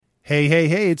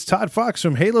Hey, it's Todd Fox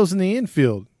from Halos in the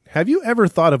Infield. Have you ever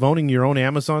thought of owning your own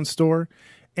Amazon store?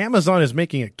 Amazon is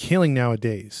making a killing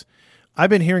nowadays. I've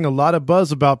been hearing a lot of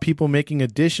buzz about people making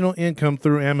additional income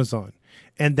through Amazon.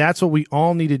 And that's what we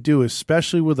all need to do,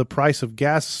 especially with the price of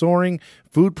gas soaring,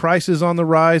 food prices on the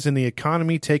rise, and the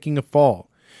economy taking a fall.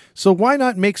 So why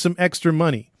not make some extra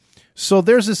money? So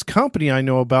there's this company I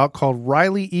know about called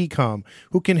Riley Ecom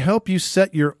who can help you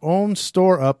set your own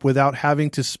store up without having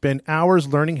to spend hours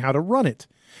learning how to run it.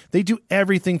 They do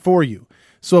everything for you.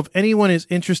 So if anyone is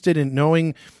interested in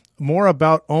knowing more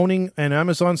about owning an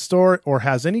Amazon store or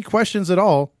has any questions at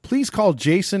all, please call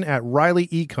Jason at Riley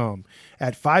Ecom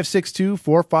at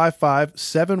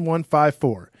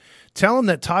 562-455-7154. Tell him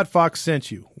that Todd Fox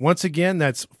sent you. Once again,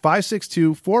 that's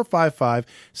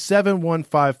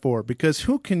 562-455-7154, because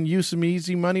who can use some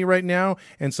easy money right now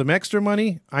and some extra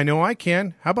money? I know I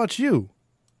can. How about you?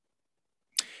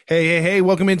 Hey,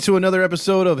 welcome into another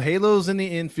episode of Halos in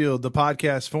the Infield, the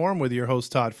podcast forum with your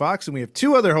host, Todd Fox. And we have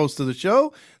two other hosts of the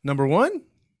show. Number one,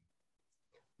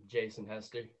 Jason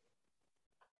Hester.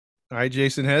 All right,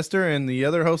 Jason Hester. And the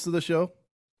other host of the show,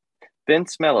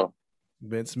 Vince Mello.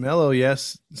 Vince Mello,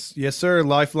 yes, sir.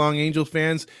 Lifelong Angel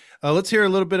fans. Let's hear a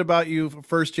little bit about you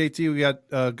first, JT. We got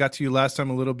to you last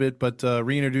time a little bit, but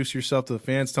reintroduce yourself to the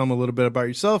fans. Tell them a little bit about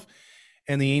yourself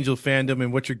and the Angel fandom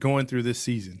and what you're going through this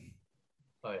season.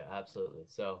 Oh, yeah, absolutely.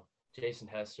 So, Jason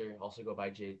Hester, also go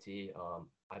by JT.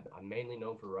 I'm mainly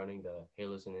known for running the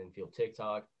Halos in the Infield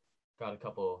TikTok. Got a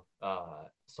couple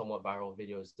somewhat viral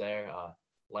videos there.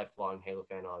 Lifelong Halo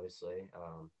fan, obviously.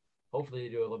 Hopefully, they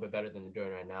do a little bit better than they're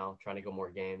doing right now. Trying to go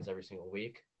more games every single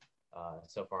week.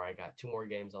 So far, I got 2 more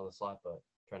games on the slot, but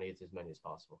trying to get to as many as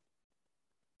possible.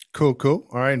 Cool.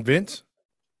 All right, and Vince?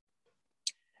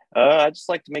 I just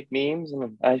like to make memes,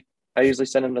 and I usually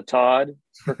send them to Todd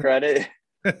for credit.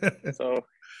 So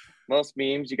most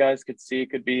memes you guys could see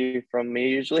could be from me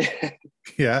usually.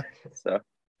 Yeah. So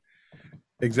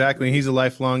exactly. He's a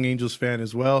lifelong Angels fan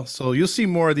as well. So you'll see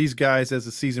more of these guys as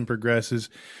the season progresses.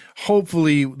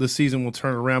 Hopefully the season will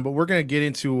turn around, but we're going to get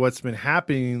into what's been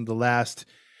happening the last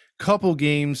couple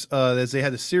games as they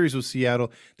had the series with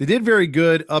Seattle. They did very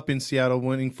good up in Seattle,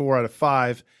 winning 4 out of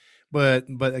 5, but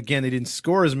again, they didn't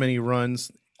score as many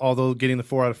runs. Although getting the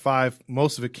 4 out of 5,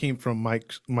 most of it came from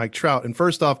Mike Trout. And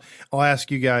first off, I'll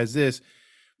ask you guys this.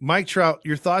 Mike Trout,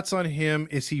 your thoughts on him.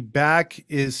 Is he back?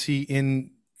 Is he in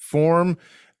form?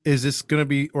 Is this going to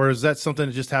be, or is that something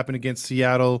that just happened against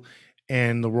Seattle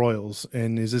and the Royals?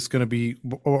 And is this going to be,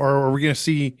 or are we going to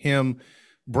see him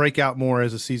break out more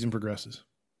as the season progresses?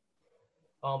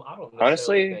 I don't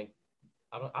honestly think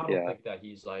I don't think that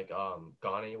he's like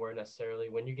gone anywhere necessarily.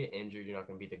 When you get injured, you're not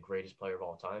going to be the greatest player of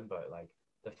all time, but like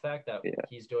the fact that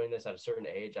he's doing this at a certain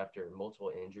age after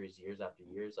multiple injuries, years after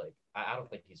years, like I don't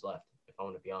think he's left, if I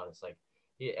want to be honest. Like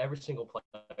every single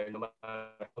player, no matter how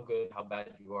good, how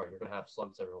bad you are, you're going to have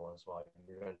slumps every once in a while.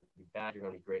 You're going to be bad, you're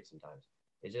going to be great sometimes.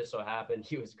 It just so happened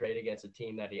he was great against a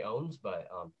team that he owns, but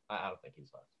I don't think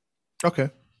he's left. Okay.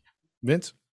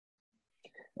 Vince?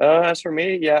 as for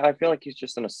me, yeah, I feel like he's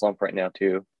just in a slump right now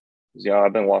too.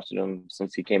 I've been watching him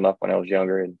since he came up when I was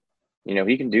younger, and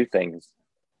he can do things.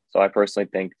 So I personally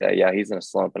think that, he's in a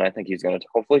slump, and I think he's going to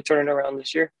hopefully turn it around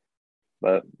this year.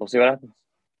 But we'll see what happens.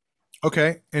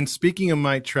 Okay. And speaking of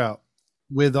Mike Trout,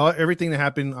 with everything that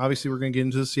happened, obviously we're going to get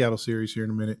into the Seattle series here in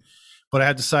a minute, but I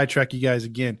had to sidetrack you guys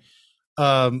again.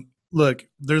 Look,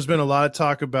 there's been a lot of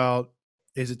talk about,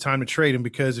 is it time to trade him?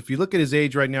 Because if you look at his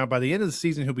age right now, by the end of the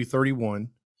season, he'll be 31.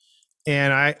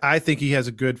 And I think he has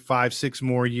a good 5-6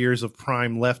 more years of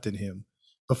prime left in him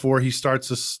before he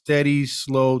starts a steady,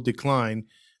 slow decline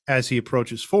as he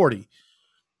approaches 40.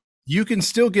 You can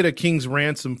still get a king's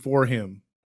ransom for him.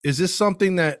 Is this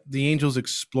something that the Angels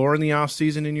explore in the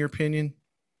offseason, in your opinion,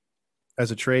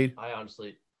 as a trade? I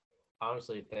honestly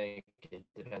think it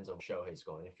depends on where Shohei's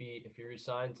going. If he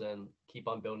resigns, then keep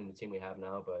on building the team we have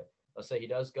now. But let's say he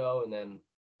does go, and then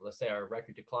let's say our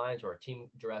record declines or our team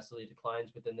drastically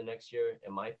declines within the next year,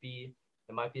 it might be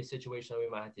a situation that we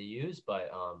might have to use.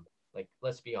 But like,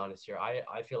 let's be honest here.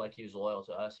 I feel like he was loyal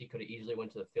to us. He could have easily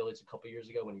went to the Phillies a couple years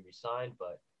ago when he resigned,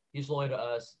 but he's loyal to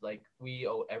us. Like, we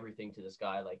owe everything to this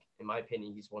guy. Like, in my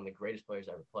opinion, he's one of the greatest players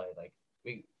I ever played. Like,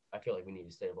 I feel like we need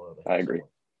to stay loyal to him. I agree.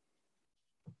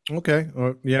 Okay.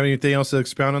 You have anything else to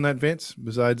expound on that, Vince,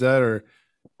 besides that? Or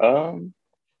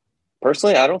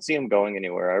personally, I don't see him going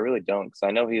anywhere. I really don't, because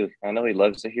I know he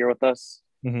lives it here with us.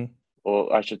 Mm-hmm. Well,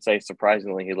 I should say,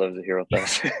 surprisingly, he lives it here with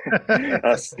us.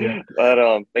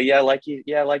 But yeah, like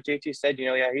JT said,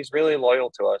 he's really loyal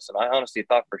to us, and I honestly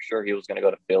thought for sure he was going to go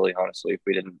to Philly. Honestly, if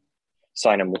we didn't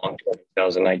sign him long term in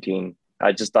 2019,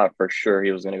 I just thought for sure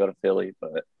he was going to go to Philly.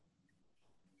 But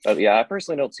Yeah, I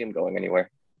personally don't see him going anywhere.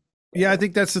 Yeah, I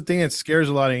think that's the thing that scares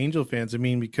a lot of Angel fans. I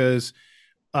mean, because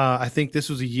I think this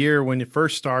was a year when it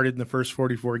first started in the first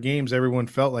 44 games, everyone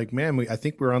felt like, man, I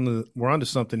think we're onto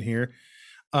something here.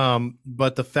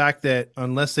 But the fact that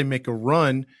unless they make a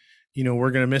run,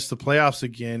 we're going to miss the playoffs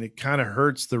again, it kind of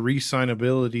hurts the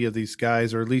re-signability of these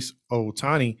guys, or at least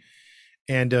Otani.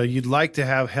 And you'd like to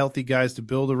have healthy guys to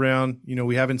build around.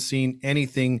 We haven't seen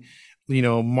anything,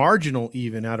 marginal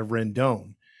even out of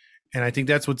Rendon. And I think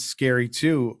that's what's scary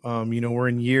too. We're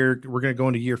going to go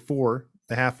into year 4,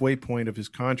 the halfway point of his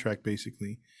contract,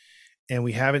 basically. And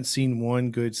we haven't seen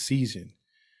one good season.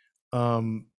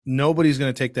 Nobody's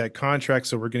going to take that contract.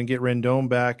 So we're going to get Rendon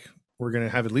back. We're going to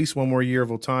have at least one more year of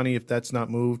Otani if that's not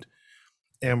moved.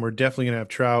 And we're definitely going to have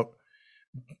Trout.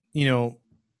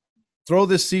 Throw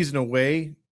this season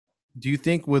away. Do you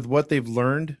think with what they've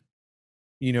learned,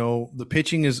 the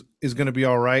pitching is going to be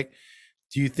all right?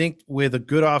 Do you think with a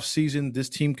good off season, this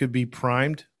team could be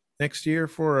primed next year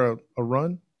for a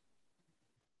run?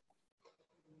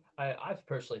 I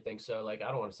personally think so. Like, I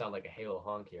don't want to sound like a Halo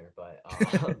honk here, but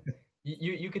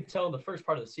you could tell in the first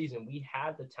part of the season we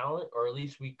had the talent, or at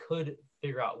least we could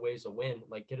figure out ways to win.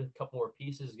 Like, get a couple more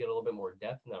pieces, get a little bit more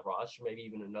depth in that roster, maybe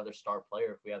even another star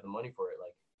player if we have the money for it.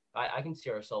 Like, I can see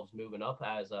ourselves moving up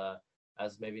as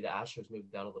maybe the Astros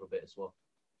move down a little bit as well.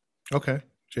 Okay,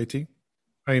 JT.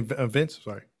 I mean, Vince.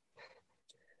 Sorry.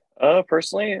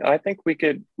 Personally, I think we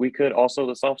could also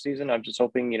this offseason. I'm just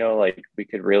hoping, like we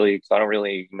could really, because I don't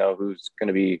really know who's going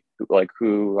to be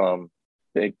who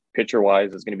big pitcher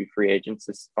wise is going to be free agents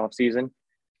this offseason.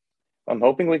 I'm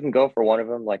hoping we can go for one of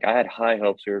them. Like I had high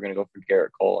hopes we were going to go for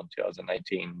Garrett Cole in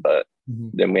 2019, but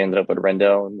then we ended up with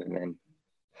Rendon, and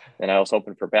then I was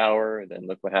hoping for Power. And then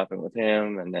look what happened with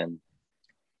him, and then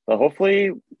but hopefully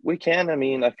we can. I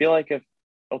mean, I feel like if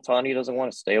Otani doesn't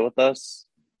want to stay with us,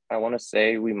 I want to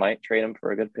say we might trade him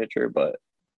for a good pitcher, but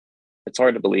it's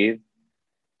hard to believe.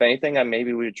 If anything,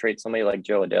 maybe we would trade somebody like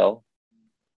Joe Adele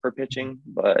for pitching,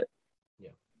 but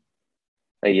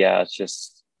yeah, it's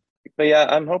just. But yeah,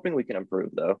 I'm hoping we can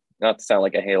improve though. Not to sound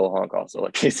like a Halo honk, also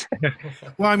like he said.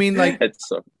 Well, I mean, like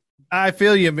it's I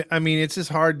feel you. I mean, it's just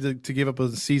hard to give up a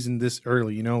season this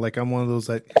early. Like I'm one of those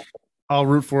that I'll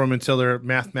root for them until they're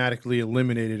mathematically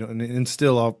eliminated, and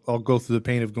still I'll go through the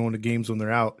pain of going to games when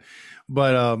they're out.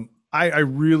 But I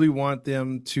really want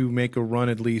them to make a run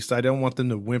at least. I don't want them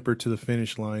to whimper to the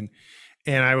finish line.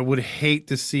 And I would hate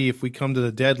to see if we come to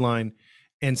the deadline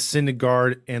and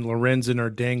Syndergaard and Lorenzen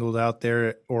are dangled out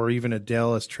there, or even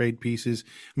Adele as trade pieces.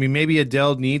 I mean, maybe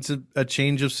Adele needs a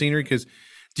change of scenery because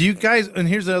do you guys, and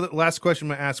here's the last question I'm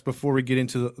going to ask before we get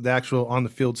into the actual on the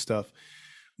field stuff.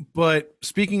 But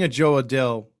speaking of Joe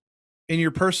Adele, in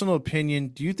your personal opinion,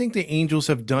 do you think the Angels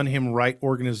have done him right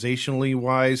organizationally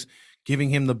wise, giving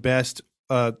him the best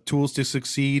tools to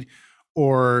succeed,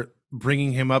 or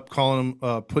bringing him up, calling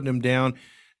him, putting him down?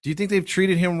 Do you think they've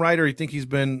treated him right, or do you think he's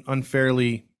been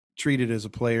unfairly treated as a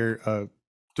player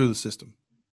through the system?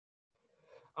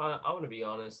 I want to be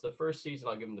honest. The first season,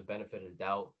 I'll give him the benefit of the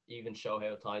doubt. Even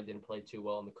Shohei Ohtani didn't play too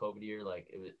well in the COVID year. Like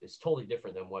it's totally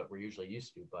different than what we're usually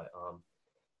used to. But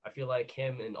I feel like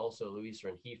him and also Luis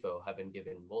Rengifo have been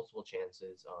given multiple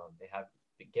chances. They have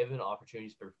been given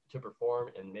opportunities to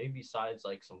perform, and maybe besides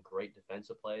like some great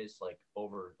defensive plays, like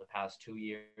over the past 2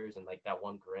 years, and like that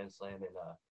one grand slam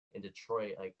in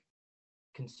Detroit, like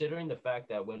considering the fact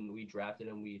that when we drafted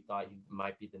him, we thought he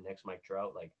might be the next Mike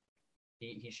Trout, like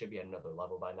he should be at another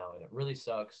level by now. And it really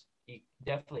sucks. He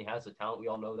definitely has the talent. We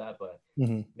all know that, but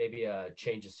maybe a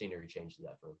change of scenery changes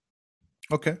that for him.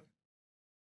 Okay.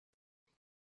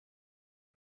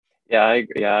 Yeah,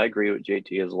 I agree with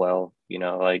JT as well.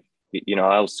 I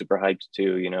was super hyped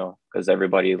too, because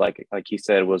everybody, like he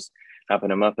said, was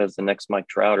hyping him up as the next Mike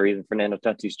Trout or even Fernando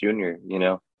Tatis Jr.,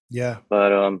 Yeah.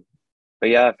 But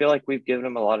yeah, I feel like we've given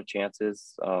him a lot of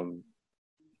chances.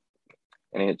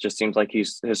 And it just seems like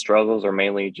his struggles are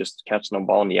mainly just catching the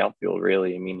ball in the outfield,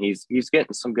 really. I mean, he's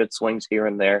getting some good swings here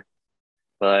and there,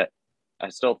 but I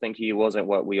still think he wasn't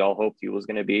what we all hoped he was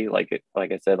going to be. Like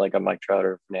I said, like a Mike Trout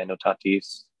or Fernando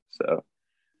Tatis. So,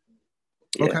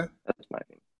 yeah, okay, that's my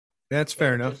opinion. That's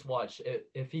fair enough. Just watch.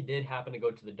 If he did happen to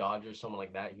go to the Dodgers, someone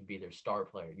like that, he'd be their star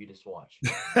player. You just watch.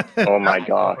 Oh my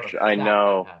gosh, I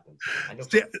know. I know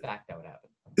for a fact that would happen.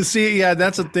 See, yeah,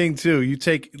 that's a thing too. You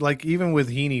take like even with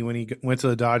Heaney when he went to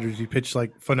the Dodgers, he pitched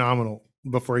like phenomenal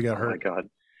before he got hurt. Oh my god!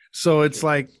 So it's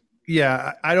like,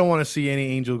 yeah, I don't want to see any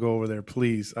Angel go over there,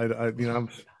 please.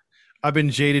 I've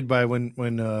been jaded by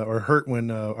when or hurt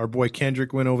when our boy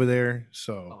Kendrick went over there.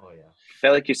 So. Oh yeah. Yeah,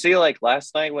 like you see, like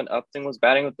last night when Upton was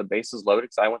batting with the bases loaded,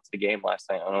 because I went to the game last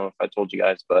night. I don't know if I told you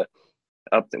guys, but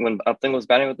When Upton was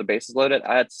batting with the bases loaded,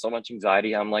 I had so much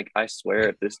anxiety. I'm like, I swear,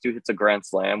 if this dude hits a grand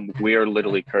slam, we are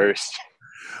literally cursed.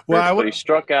 Well, But he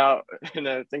struck out, and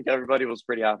I think everybody was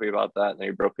pretty happy about that. And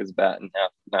he broke his bat in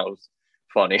half. That was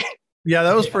funny. yeah,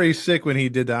 that was pretty sick when he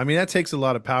did that. I mean, that takes a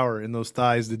lot of power in those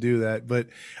thighs to do that. But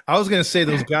I was going to say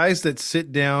those guys that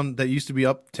sit down that used to be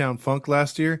Uptown Funk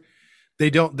last year, they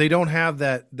don't have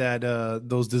that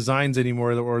those designs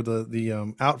anymore or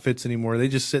the outfits anymore. They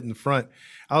just sit in the front.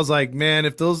 I was like, man,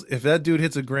 if that dude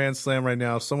hits a grand slam right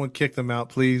now, someone kick them out,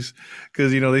 please,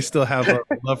 because they still have a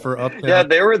love for Uptown. Yeah,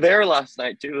 they were there last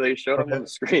night too. They showed them on the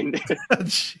screen.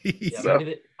 Jeez. Yeah,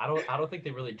 maybe I don't think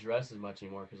they really dress as much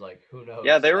anymore because like who knows?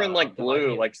 Yeah, they were in like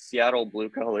blue, like Seattle blue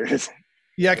colors.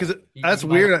 Yeah, because that's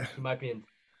weird. He might be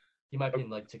in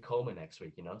like Tacoma next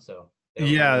week, So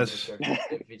yeah, if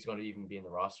he's going to even be in the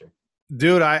roster.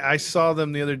 Dude, I saw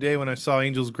them the other day when I saw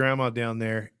Angel's grandma down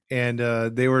there, and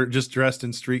they were just dressed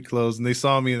in street clothes, and they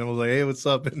saw me, and I was like, "Hey, what's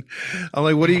up?" And I'm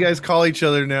like, "What do you guys call each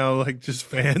other now? Like just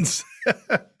fans?"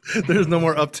 There's no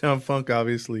more Uptown Funk,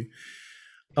 obviously.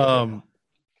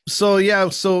 So yeah,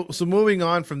 so moving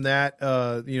on from that,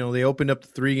 they opened up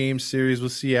the 3-game series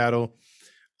with Seattle.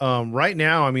 Right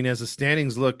now, I mean, as the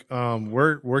standings look,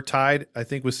 we're tied, I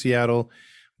think, with Seattle,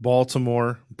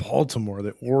 Baltimore,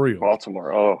 the Orioles.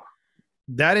 Baltimore, oh.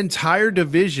 That entire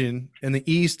division in the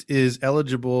East is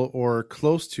eligible or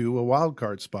close to a wild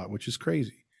card spot, which is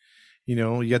crazy.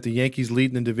 You got the Yankees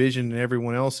leading the division and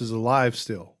everyone else is alive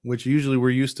still, which usually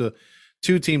we're used to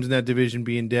 2 teams in that division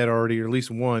being dead already, or at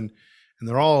least one, and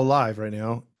they're all alive right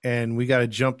now. And we got to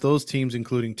jump those teams,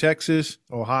 including Texas,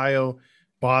 Ohio,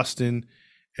 Boston,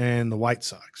 and the White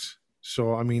Sox.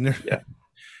 So, I mean, there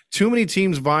too many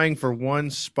teams vying for one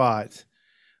spot.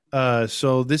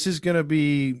 So this is going to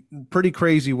be pretty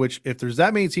crazy, which if there's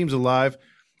that many teams alive,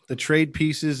 the trade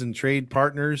pieces and trade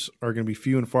partners are going to be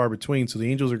few and far between. So the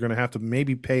Angels are going to have to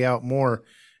maybe pay out more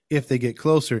if they get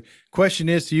closer. Question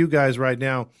is to you guys right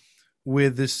now,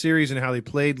 with this series and how they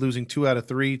played, losing 2 out of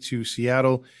 3 to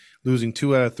Seattle, losing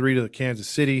 2 out of 3 to Kansas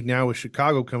City, now with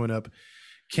Chicago coming up,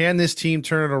 can this team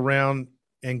turn it around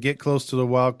and get close to the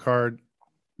wild card,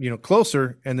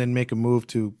 closer, and then make a move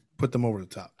to put them over the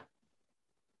top?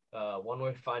 One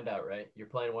way to find out, right? You're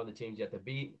playing one of the teams you have to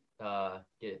beat,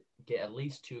 get at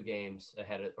least 2 games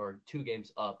ahead or 2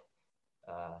 games up.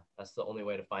 That's the only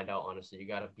way to find out, honestly. You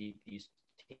got to beat these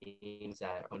teams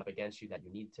that come up against you that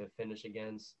you need to finish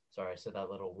against. Sorry, I said that a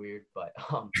little weird, but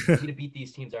you need to beat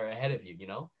these teams that are ahead of you,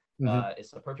 Mm-hmm.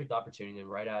 It's a perfect opportunity. And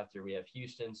right after we have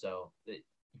Houston, so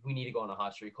we need to go on a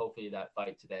hot streak. Hopefully that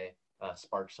fight today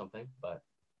sparks something, but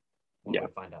we'll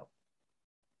find out.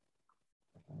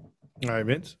 All right,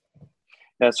 Vince.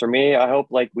 Yes, for me, I hope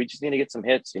we just need to get some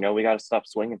hits. We got to stop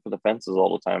swinging for the fences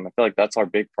all the time. I feel like that's our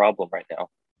big problem right now.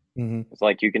 Mm-hmm.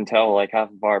 It's you can tell half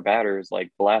of our batters, like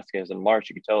Velasquez and Marsh,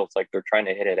 you can tell it's they're trying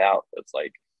to hit it out. It's I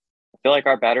feel like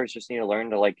our batters just need to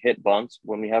learn to hit bunts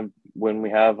when we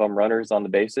have runners on the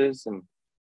bases, and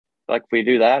if we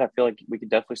do that, I feel like we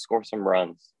could definitely score some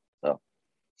runs. So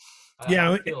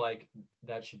I feel like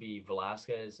that should be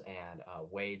Velasquez and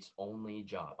Wade's only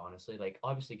job, honestly.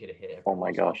 Obviously get a hit. Oh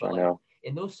my gosh, I know.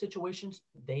 In those situations,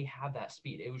 they have that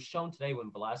speed. It was shown today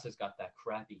when Velasquez got that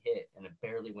crappy hit and it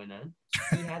barely went in.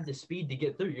 He had the speed to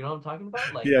get through. You know what I'm talking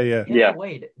about? Yeah.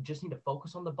 Wade just need to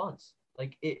focus on the bunts.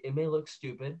 It may look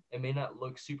stupid. It may not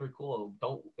look super cool.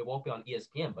 It won't be on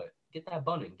ESPN, but get that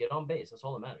bunt and get on base. That's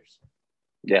all that matters.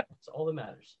 Yeah. That's all that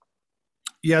matters.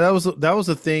 Yeah, that was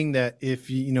the thing that if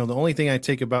the only thing I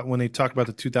take about when they talk about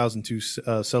the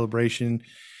 2002 celebration,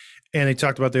 and they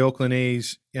talked about the Oakland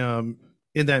A's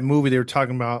in that movie, they were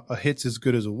talking about a hit's as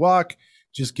good as a walk.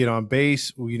 Just get on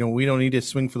base. We don't need to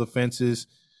swing for the fences,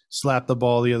 slap the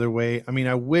ball the other way. I mean,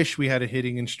 I wish we had a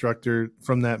hitting instructor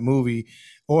from that movie,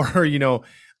 or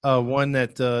one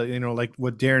that like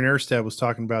what Darren Erstad was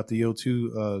talking about, the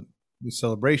 02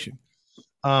 celebration.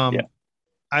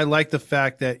 I like the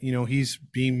fact that, he's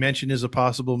being mentioned as a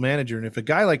possible manager. And if a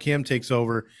guy like him takes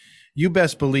over, you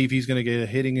best believe he's going to get a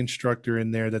hitting instructor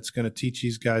in there that's going to teach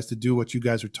these guys to do what you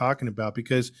guys are talking about.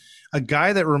 Because a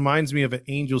guy that reminds me of an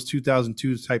Angels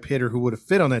 2002 type hitter who would have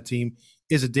fit on that team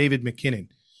is a David McKinnon.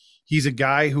 He's a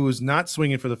guy who is not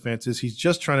swinging for the fences. He's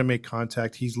just trying to make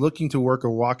contact. He's looking to work a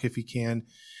walk if he can.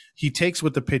 He takes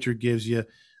what the pitcher gives you.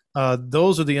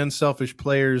 Those are the unselfish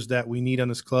players that we need on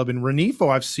this club. And Renifo,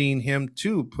 I've seen him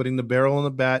too, putting the barrel on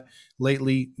the bat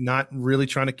lately, not really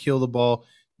trying to kill the ball,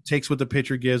 takes what the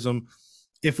pitcher gives him.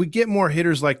 If we get more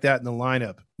hitters like that in the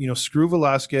lineup, screw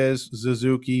Velasquez,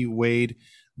 Suzuki, Wade,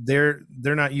 they're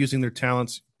not using their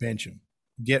talents, bench them.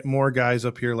 Get more guys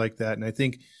up here like that. And I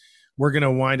think we're going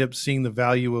to wind up seeing the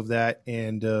value of that,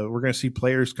 and we're going to see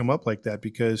players come up like that,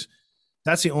 because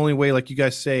that's the only way, like you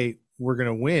guys say, we're going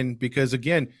to win. Because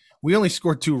again, we only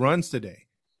scored 2 runs today,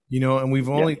 and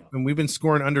we've been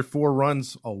scoring under 4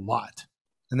 runs a lot,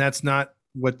 and that's not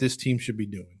what this team should be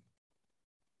doing.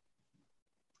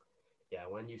 Yeah,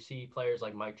 when you see players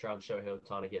like Mike Trout and Shohei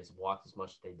Ohtani get walked as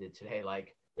much as they did today,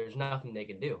 like, there's nothing they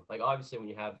can do. Like, obviously, when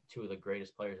you have 2 of the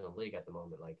greatest players in the league at the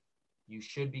moment, like, you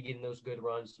should be getting those good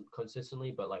runs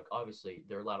consistently, but, like, obviously,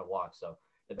 there are a lot of walks. So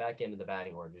the back end of the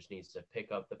batting order just needs to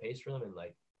pick up the pace for them, and,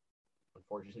 like,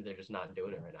 unfortunately, they're just not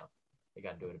doing it right now. They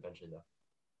got to do it eventually,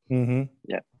 though. Mm-hmm.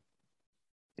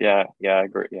 Yeah, I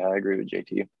agree. Yeah, I agree with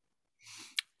JT.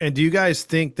 And do you guys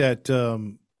think that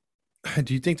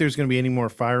do you think there's going to be any more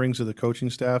firings of the coaching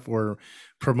staff or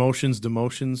promotions,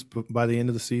 demotions by the end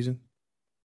of the season?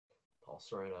 Paul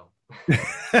Sorrento.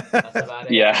 That's about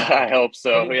it. Yeah, I hope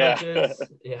so. Coaches,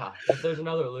 yeah. If there's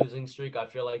another losing streak, I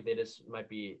feel like they just might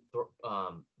be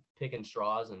picking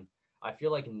straws. And I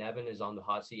feel like Nevin is on the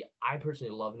hot seat. I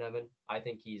personally love Nevin. I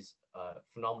think he's a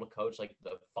phenomenal coach. Like,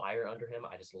 the fire under him,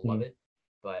 I just love it.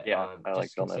 But I like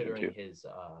just considering his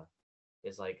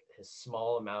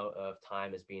small amount of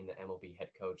time as being the MLB head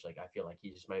coach, like, I feel like he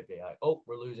just might be like, oh,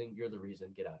 we're losing, you're the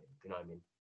reason, get out of here. You know what I mean?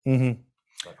 Mm-hmm.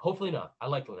 But hopefully not. I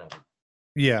like Nevin.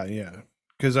 Yeah.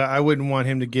 Because I wouldn't want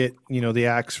him to get, the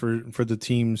axe for the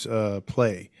team's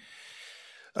play.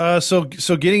 So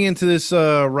getting into this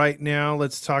right now,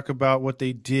 let's talk about what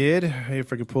they did.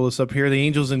 If I could pull this up here, the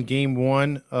Angels in Game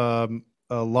 1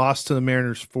 lost to the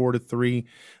Mariners 4-3.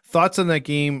 Thoughts on that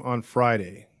game on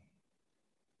Friday?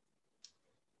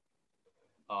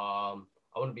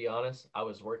 I want to be honest. I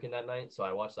was working that night, so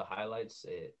I watched the highlights.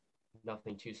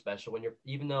 Nothing too special.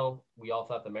 Even though we all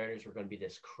thought the Mariners were going to be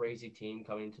this crazy team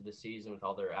coming into the season with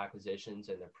all their acquisitions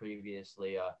and their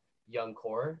previously young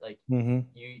core, like,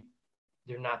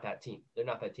 they're not that team. They're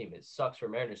not that team. It sucks for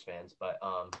Mariners fans, but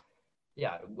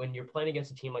yeah, when you're playing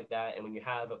against a team like that, and when you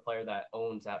have a player that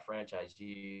owns that franchise,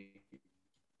 you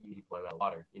need to play out of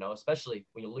water, especially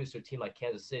when you lose to a team like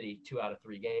Kansas City 2 out of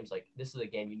 3 games. Like, this is a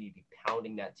game you need to be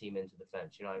pounding that team into the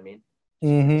fence. You know what I mean?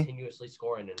 Continuously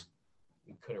scoring, and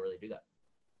we couldn't really do that.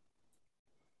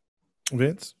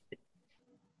 Vince?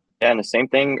 Yeah, and the same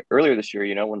thing earlier this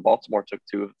year, when Baltimore took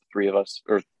 2 of the 3 of us,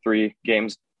 or 3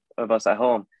 games of us at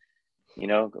home,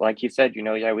 like he said,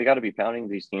 we got to be pounding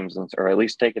these teams, or at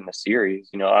least taking the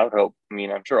series. I would hope,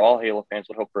 I'm sure all Halo fans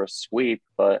would hope for a sweep,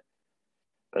 but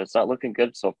it's not looking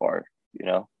good so far,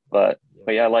 but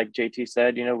yeah, like JT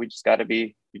said, we just got to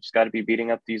be beating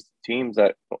up these teams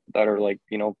that are, like,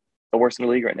 the worst in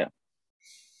the league right now.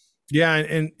 Yeah.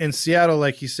 And Seattle,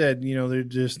 like he said,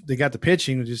 they got the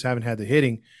pitching, they just haven't had the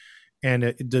hitting, and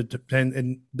it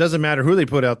doesn't matter who they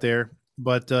put out there.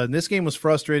 But this game was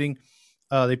frustrating.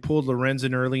 They pulled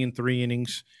Lorenzen early in 3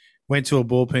 innings, went to a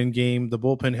bullpen game. The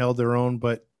bullpen held their own,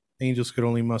 but Angels could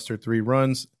only muster 3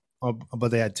 runs, but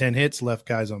they had 10 hits, left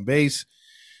guys on base.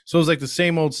 So it was like the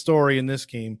same old story in this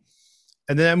game.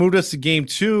 And then that moved us to Game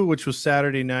 2, which was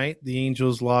Saturday night. The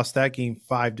Angels lost that game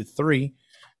 5-3.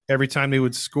 Every time they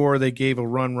would score, they gave a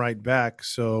run right back.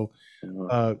 So,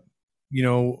 what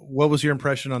was your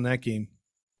impression on that game?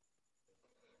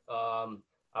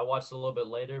 I watched a little bit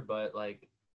later, but, like,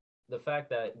 the fact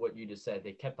that what you just said,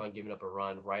 they kept on giving up a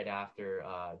run right after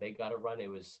they got a run, it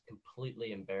was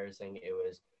completely embarrassing. It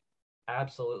was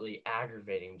absolutely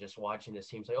aggravating just watching this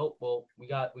team say, oh, well, we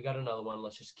got another one.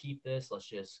 Let's just keep this. Let's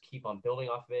just keep on building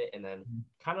off of it. And then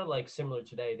kind of like similar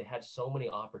today, they had so many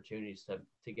opportunities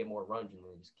to get more runs, and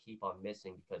they just keep on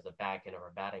missing because the back end of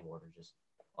our batting order just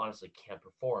honestly can't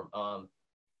perform.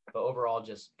 But overall,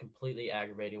 just completely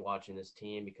aggravating watching this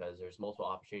team because there's multiple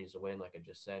opportunities to win. Like I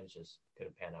just said, it just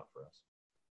couldn't pan out for us.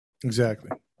 Exactly.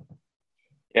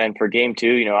 Yeah, and for Game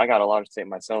 2, I got a lot to say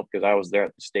myself because I was there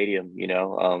at the stadium.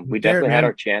 We definitely had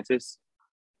our chances.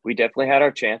 Like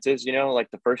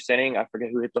the first inning, I forget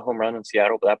who hit the home run in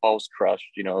Seattle, but that ball was crushed.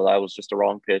 That was just the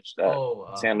wrong pitch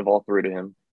that Sandoval threw to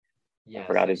him. Yeah, I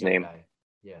forgot his name. Guy.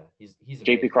 Yeah, he's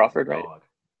JP Crawford, right?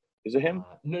 Is it him?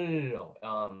 No.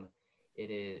 It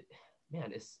is,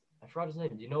 man. I forgot his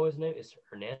name. Do you know his name? It's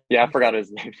Hernandez. Yeah, I forgot his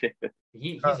name.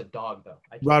 He's a dog though.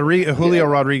 Julio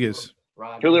Rodriguez.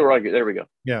 Julio Rodriguez. There we go.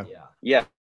 Yeah. That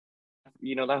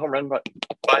home run by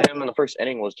him in the first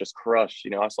inning was just crushed.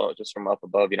 I saw it just from up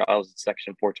above. I was in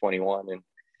section 421, and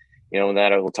when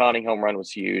that Ohtani home run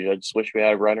was huge. I just wish we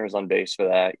had runners on base for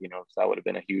that. Because that would have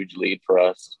been a huge lead for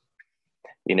us.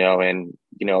 And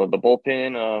the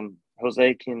bullpen.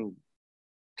 Jose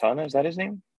Quintana, is that his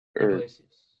name? Iglesias,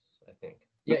 I think.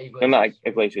 Yeah, Iglesias. No, not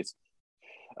Iglesias.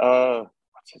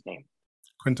 What's his name?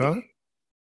 Quintana.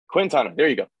 There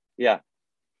you go. Yeah.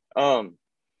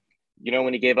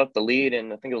 When he gave up the lead,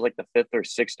 and I think it was like the fifth or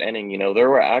sixth inning, there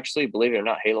were actually, believe it or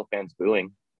not, Halo fans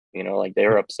booing. Like they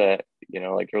were upset.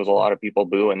 Like there was a lot of people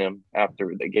booing him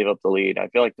after they gave up the lead. I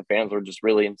feel like the fans were just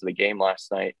really into the game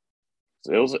last night.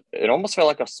 So it almost felt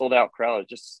like a sold out crowd.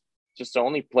 Just the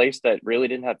only place that really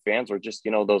didn't have fans were just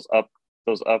those up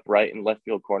right and left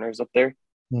field corners up there.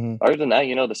 Mm-hmm. Other than that,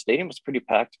 the stadium was pretty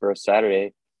packed for a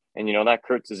Saturday. And that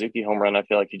Kurt Suzuki home run, I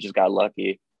feel like he just got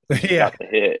lucky. He got the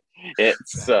hit.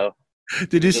 So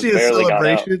did you see his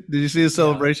celebration? Did you see his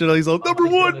celebration? Yeah. He's like, number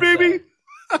one, baby.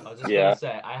 I was just gonna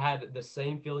say, I had the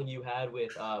same feeling you had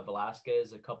with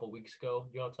Velasquez a couple weeks ago.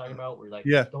 You know what I'm talking about? We're like,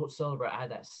 don't celebrate. I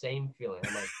had that same feeling.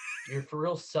 I'm like, you're for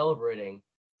real celebrating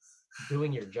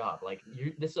doing your job. Like,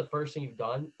 this is the first thing you've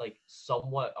done, like,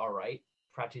 somewhat all right,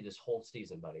 practically this whole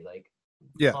season, buddy. Like,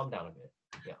 calm down a bit.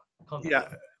 Yeah, calm down. Yeah,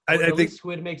 I think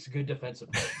Squid makes good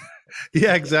defensive plays.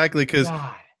 Yeah, exactly. Because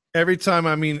every time,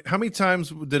 how many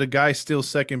times did a guy steal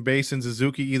second base and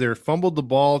Suzuki either fumbled the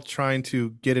ball trying to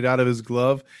get it out of his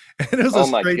glove? And it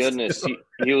was my goodness,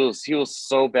 he was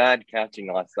so bad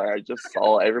catching last night. I just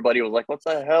saw everybody was like, "What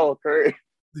the hell, Kurt?"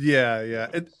 Yeah,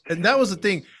 and that was the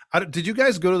thing. Did you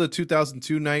guys go to the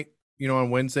 2002 night? On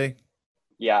Wednesday?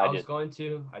 Yeah, I was going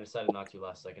to. I decided not to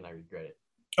last second. I regret it.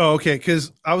 Oh, okay.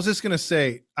 Because I was just gonna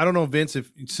say, I don't know, Vince,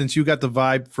 since you got the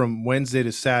vibe from Wednesday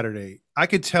to Saturday, I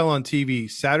could tell on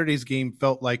TV Saturday's game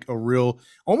felt like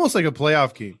almost like a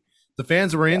playoff game. The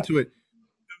fans were into it.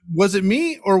 Was it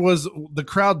me or was the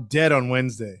crowd dead on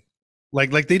Wednesday?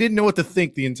 Like they didn't know what to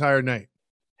think the entire night.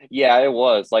 Yeah, it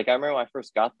was. Like I remember when I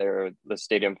first got there, the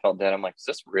stadium felt dead. I'm like, is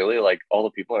this really like all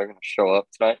the people are going to show up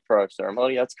tonight for our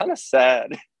ceremony? Yeah, it's kind of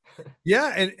sad.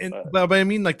 Yeah, but I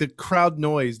mean, like the crowd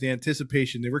noise, the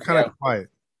anticipation, they were kind of quiet.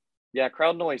 Yeah,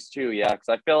 crowd noise too. Yeah, because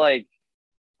I feel like,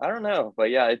 I don't know,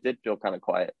 but yeah, it did feel kind of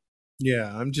quiet. Yeah,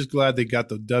 I'm just glad they got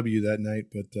the W that night.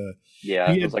 But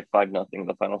it was like 5-0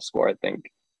 the final score, I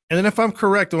think. And then if I'm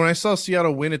correct, when I saw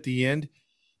Seattle win at the end,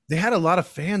 they had a lot of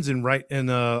fans on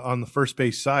the first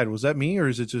base side. Was that me, or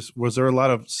was there a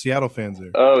lot of Seattle fans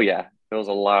there? Oh yeah, there was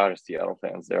a lot of Seattle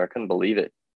fans there. I couldn't believe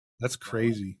it. That's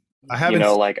crazy. I haven't,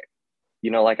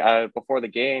 before the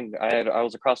game, I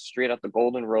was across the street at the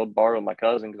Golden Road bar with my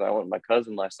cousin because I went with my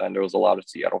cousin last time. There was a lot of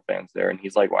Seattle fans there, and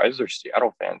he's like, "Why is there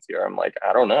Seattle fans here?" I'm like,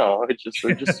 "I don't know.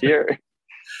 They're just here."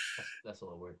 That's a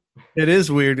little weird. It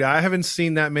is weird. I haven't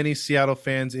seen that many Seattle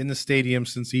fans in the stadium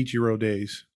since Ichiro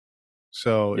days.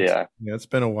 So it's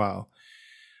been a while.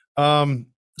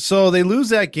 So they lose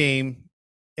that game,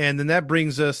 and then that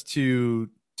brings us to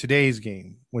today's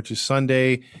game, which is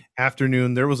Sunday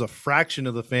afternoon. There was a fraction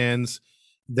of the fans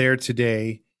there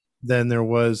today than there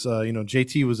was.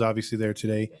 JT was obviously there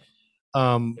today. It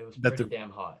was pretty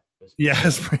damn hot.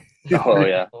 Oh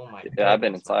yeah. Oh my God. Yeah, I've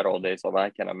been inside all day, so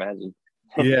I can't imagine.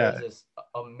 Yeah. There was this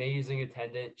amazing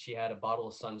attendant. She had a bottle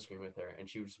of sunscreen with her, and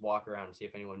she would just walk around and see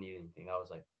if anyone needed anything. I was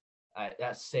like,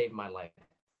 that saved my life.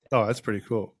 Oh, that's pretty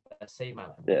cool. That saved my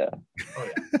life. Yeah. Oh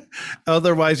yeah.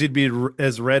 Otherwise, you'd be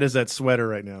as red as that sweater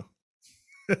right now.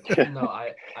 No,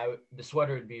 the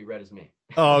sweater would be red as me.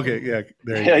 Oh, okay, yeah.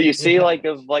 There you see, like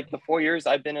of like the 4 years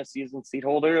I've been a season seat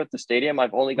holder at the stadium,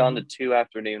 I've only gone to 2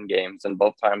 afternoon games, and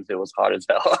both times it was hot as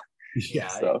hell. Yeah,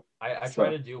 so I try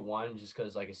to do one just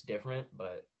because like it's different,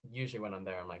 but usually when I'm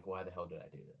there, I'm like, why the hell did I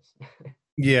do this?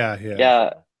 Yeah,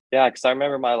 because I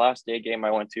remember my last day game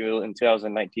I went to in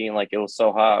 2019, like it was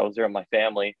so hot. I was there with my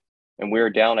family, and we were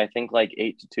down, I think, like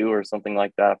 8-2 or something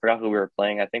like that. I forgot who we were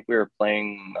playing. I think we were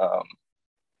playing,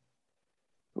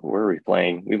 who were we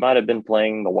playing? We might have been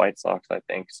playing the White Sox, I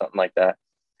think, something like that.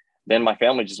 Then my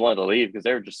family just wanted to leave because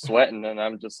they were just sweating, and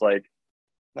I'm just like,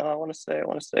 no, I want to stay.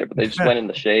 But they just went in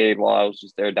the shade while I was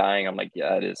just there dying. I'm like,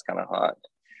 yeah, it is kind of hot.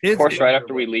 Of course, right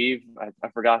after we leave, I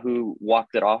forgot who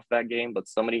walked it off that game, but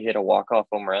somebody hit a walk-off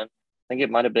home run. I think it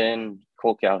might have been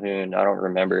Cole Calhoun. I don't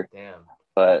remember. Damn.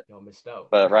 But missed out.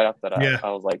 But right after that,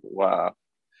 I was like, wow.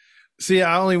 See,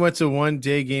 I only went to one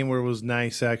day game where it was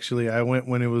nice, actually. I went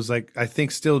when it was like, I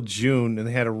think still June, and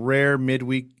they had a rare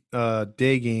midweek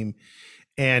day game.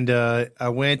 And I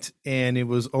went, and it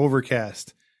was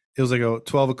overcast. It was like a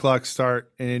 12 o'clock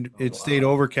start, and it stayed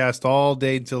overcast all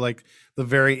day until like the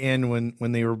very end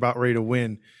when they were about ready to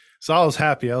win. So I was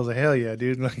happy. I was like, hell yeah,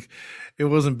 dude. Like, it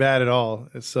wasn't bad at all.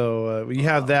 So you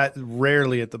have that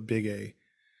rarely at the Big A.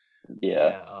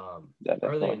 Yeah.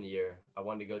 Earlier in the year, I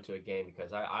wanted to go to a game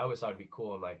because I always thought it'd be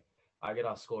cool. I'm like, I get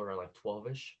off school around like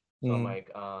 12-ish. So I'm like,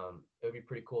 it would be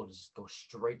pretty cool to just go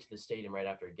straight to the stadium right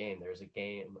after a game. There's a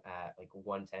game at like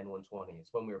 110, 120. It's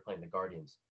when we were playing the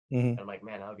Guardians. And I'm like,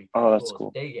 man, that would be pretty cool.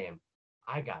 It's a day game.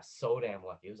 I got so damn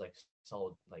lucky. It was like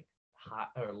solid, like high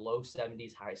or low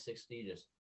 70s, high 60s, just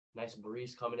nice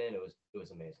breeze coming in. It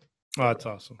was amazing. Oh, that's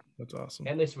awesome. That's awesome.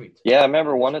 And they sweet. Yeah, I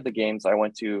remember one of the games I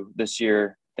went to this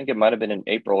year. I think it might have been in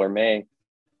April or May.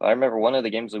 I remember one of the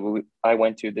games that I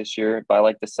went to this year. By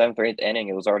like the 7th or 8th inning,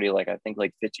 it was already like I think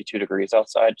like 52 degrees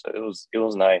outside. So it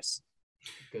was nice.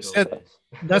 Good old Yeah, days.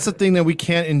 That's the thing that we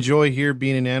can't enjoy here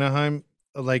being in Anaheim,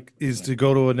 like, is to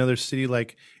go to another city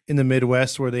like in the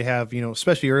Midwest where they have,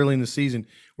 especially early in the season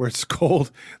where it's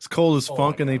cold. It's cold as Oh,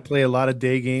 funk, my and they God. play a lot of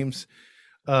day games.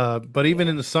 But even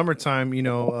in the summertime,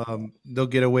 they'll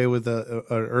get away with a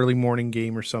early morning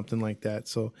game or something like that.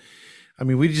 So, I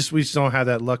mean, we just don't have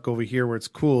that luck over here where it's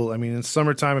cool. I mean, in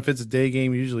summertime, if it's a day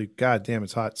game, usually, god damn,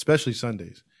 it's hot, especially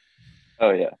Sundays.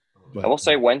 Oh yeah. I But will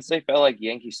say Wednesday felt like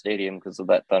Yankee Stadium because of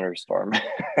that thunderstorm.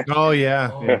 oh yeah,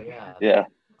 Oh yeah. yeah. Yeah.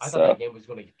 I thought So that game was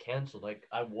going to get canceled. Like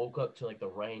I woke up to like the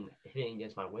rain hitting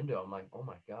against my window. I'm like, oh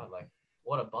my god, like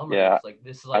what a bummer. yeah, It's like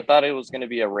this is I like thought it was going to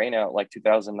be a rain out like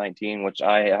 2019, which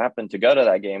I happened to go to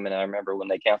that game, and I remember when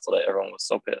they canceled it, everyone was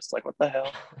so pissed. Like, what the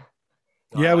hell?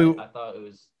 no, Yeah, I thought it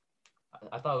was.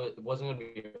 I thought it wasn't going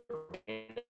to be rain.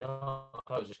 I thought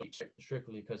it was just like,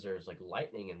 strictly because there's like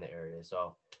lightning in the area.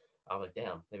 So I was like,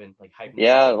 damn, they've been like hyping.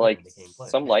 Yeah, this up like and they can't play.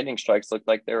 some lightning strikes looked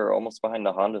like they were almost behind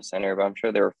the Honda Center, but I'm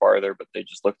sure they were farther, but they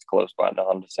just looked close behind the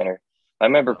Honda Center. I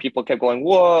remember people kept going,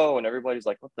 whoa, and everybody's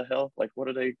like, what the hell? Like, what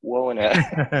are they whoaing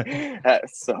at?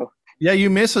 So, yeah. You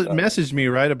messaged me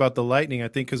right about the lightning, I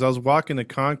think, because I was walking the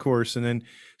concourse, and then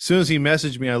as soon as he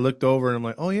messaged me, I looked over and I'm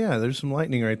like, oh yeah, there's some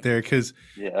lightning right there. Because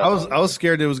yeah. I was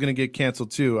scared it was going to get canceled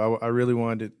too. I really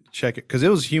wanted to check it because it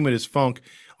was humid as funk.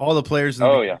 All the players in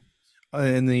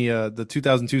the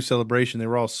 2002 celebration, they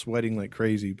were all sweating like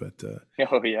crazy. But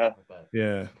Oh, yeah.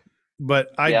 yeah.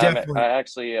 But I Yeah, definitely. I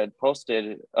actually had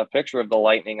posted a picture of the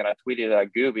lightning, and I tweeted it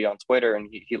at Gooby on Twitter, and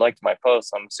he liked my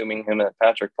post. I'm assuming him and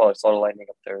Patrick probably saw the lightning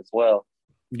up there as well.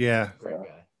 Yeah.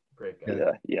 Great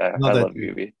guy. Yeah, Love I that love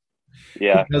dude. Gooby.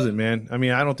 Yeah. Who doesn't, man? I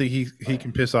mean, I don't think he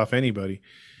can piss off anybody.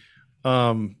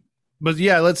 But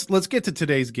yeah, let's get to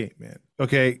today's game, man.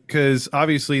 Okay, because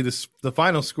obviously the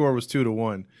final score was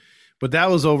 2-1, but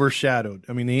that was overshadowed.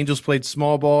 I mean, the Angels played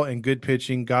small ball and good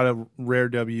pitching, got a rare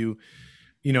W.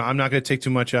 I'm not going to take too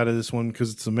much out of this one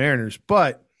because it's the Mariners,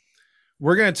 but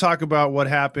we're going to talk about what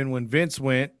happened when Vince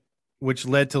went, which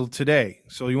led to today.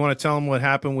 So you want to tell them what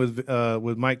happened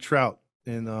with Mike Trout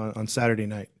on Saturday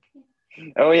night?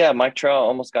 Oh yeah, Mike Trout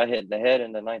almost got hit in the head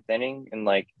in the 9th inning, and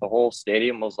like the whole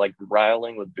stadium was like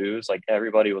riling with boos. Like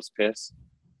everybody was pissed.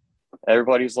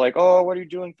 Everybody's like, "Oh, what are you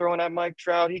doing throwing at Mike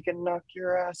Trout? He can knock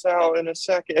your ass out in a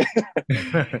second."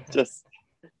 Just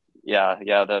yeah.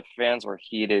 The fans were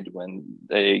heated when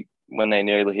they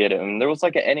nearly hit him. And there was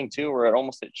like an inning too where it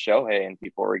almost hit Shohei, and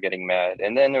people were getting mad.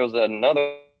 And then there was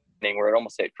another inning where it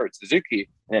almost hit Kurt Suzuki,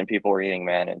 and then people were getting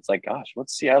mad. And it's like, gosh,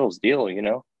 what's Seattle's deal?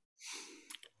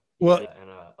 Well, and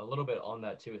a little bit on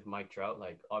that too with Mike Trout.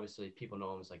 Like obviously people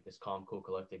know him as like this calm, cool,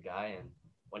 collected guy. And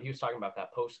when he was talking about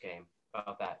that post game,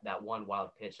 about that one wild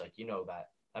pitch, like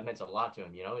that meant a lot to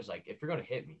him. He's like, if you're gonna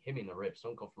hit me in the ribs,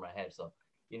 don't go for my head. So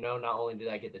not only did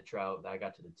I get the Trout, I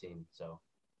got to the team. So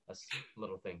that's a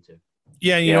little thing too.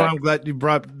 Yeah, I'm glad you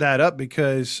brought that up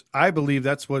because I believe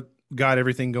that's what got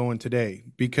everything going today.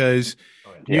 Because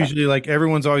usually, like,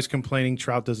 everyone's always complaining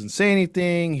Trout doesn't say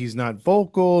anything, he's not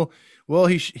vocal. Well,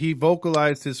 he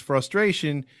vocalized his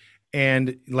frustration,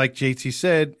 and like JT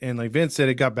said, and like Vince said,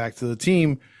 it got back to the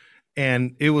team,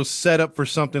 and it was set up for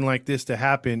something like this to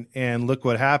happen. And look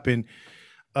what happened.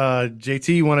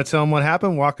 JT, you want to tell them what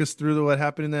happened? Walk us through what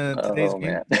happened in today's game.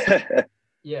 Man.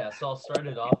 Yeah, so I'll start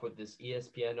it off with this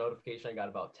ESPN notification I got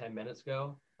about 10 minutes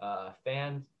ago.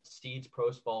 Fan seeds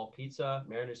Prost Ball pizza.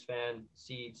 Mariners fan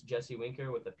seeds Jesse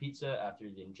Winker with the pizza after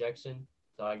the injection.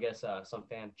 So I guess some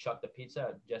fan chucked the pizza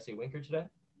at Jesse Winker today.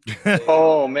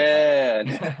 Oh,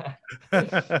 man.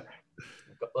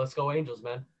 Let's go Angels,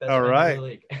 man. Best All right. in the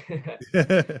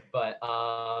league. But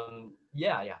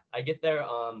yeah. I get there.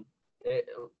 A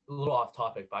little off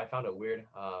topic, but I found it weird.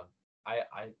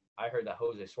 I heard that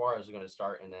Jose Suarez was going to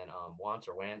start, and then Wance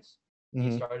he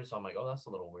started. So I'm like, oh, that's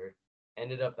a little weird.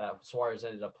 Ended up that Suarez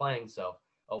ended up playing. So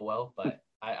oh well. But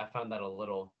I found that a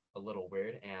little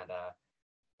weird. And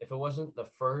if it wasn't the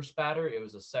first batter, it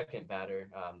was the second batter.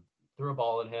 Threw a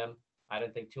ball at him. I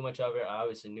didn't think too much of it. I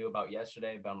obviously knew about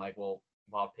yesterday, but I'm like, well,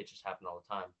 wild pitches happen all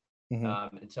the time.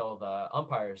 Until the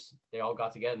umpires, they all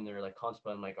got together and they were like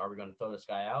contemplating, like, are we going to throw this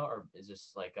guy out, or is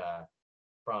this like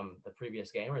from the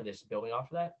previous game, or are they just building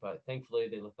off of that? But thankfully,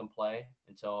 they let them play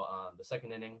until the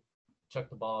second inning, chucked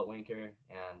the ball at Winker,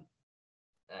 and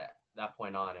at that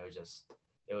point on,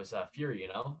 it Fury,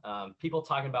 people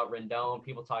talking about Rendon,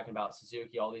 people talking about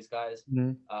Suzuki, all these guys.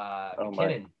 Mhm.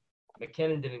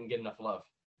 McKinnon didn't get enough love.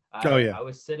 Yeah. I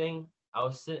was sitting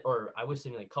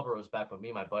like a couple rows back, but me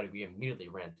and my buddy, we immediately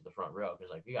ran to the front row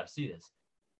because like, we got to see this.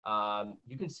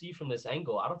 You can see from this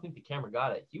angle, I don't think the camera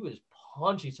got it. He was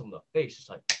punching someone in the face, just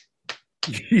like,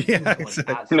 yeah,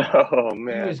 exactly. No,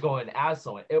 man. He was going as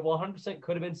someone. It 100%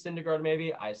 could have been Syndergaard,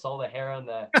 maybe. I saw the hair on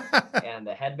the and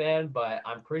the headband, but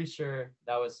I'm pretty sure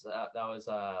that was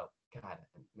God,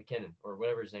 McKinnon or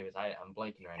whatever his name is. I'm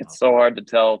blanking right now. It's so hard to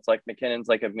tell. It's like McKinnon's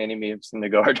like a mini me of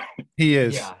Syndergaard. He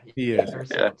is. Yeah, he is. Every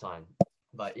single time.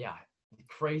 But yeah, the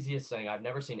craziest thing. I've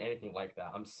never seen anything like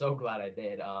that. I'm so glad I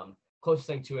did. Closest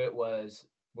thing to it was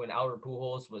when Albert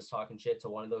Pujols was talking shit to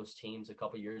one of those teams a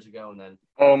couple years ago, and then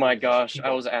oh my gosh,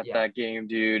 I was at that game,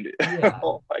 dude. Yeah,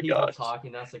 oh my gosh,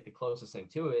 talking. That's like the closest thing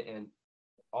to it, and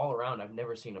all around, I've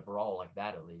never seen a brawl like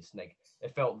that. At least, like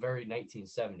it felt very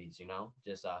 1970s.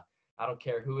 Just I don't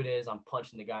care who it is, I'm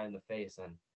punching the guy in the face,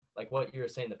 and like what you were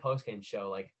saying, the post game show,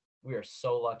 like we are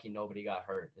so lucky nobody got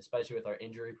hurt, especially with our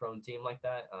injury prone team like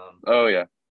that. Oh yeah.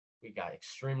 We got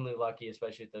extremely lucky,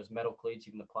 especially with those metal cleats,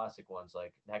 even the plastic ones.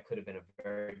 Like that could have been a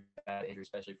very bad injury,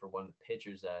 especially for one of the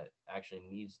pitchers that actually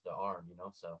needs the arm,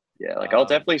 So yeah, like I'll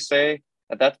definitely say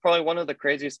that's probably one of the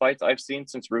craziest fights I've seen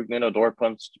since Rougned Odor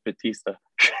punched Batista.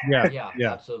 Yeah,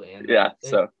 absolutely. And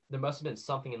so there must have been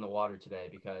something in the water today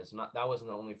because that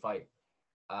wasn't the only fight.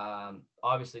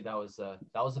 Obviously that was a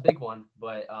big one,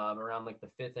 but around like the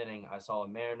 5th inning, I saw a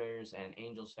Mariners and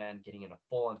Angels fan getting in a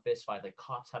full-on fist fight. Like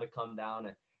cops had to come down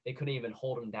and they couldn't even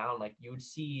hold him down. Like you would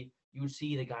see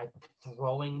the guy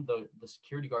throwing the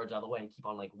security guards out of the way and keep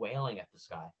on like wailing at this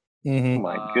guy. Mm-hmm. Oh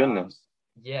my goodness.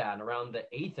 Yeah, and around the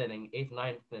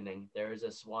 9th inning, there was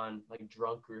this one like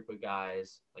drunk group of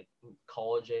guys, like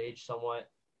college age somewhat.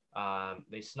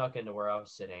 They snuck into where I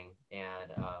was sitting,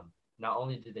 and not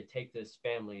only did they take this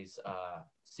family's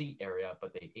seat area,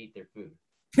 but they ate their food.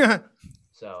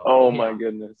 So oh my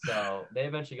goodness. So they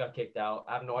eventually got kicked out.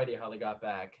 I have no idea how they got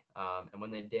back. And when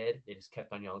they did, they just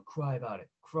kept on yelling, "Cry about it,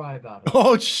 cry about it."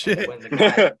 Oh shit. When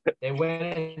they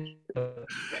went in,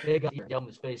 they got yelled in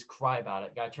his face, "Cry about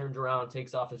it." Guy turns around,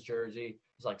 takes off his jersey,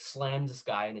 just like slams this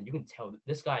guy, and then you can tell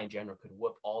this guy in general could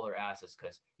whoop all their asses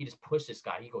because he just pushed this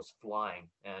guy. He goes flying.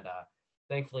 And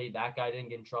thankfully that guy didn't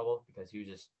get in trouble because he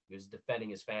was defending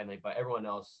his family, but everyone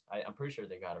else, I'm pretty sure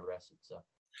they got arrested. So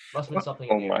must have been something.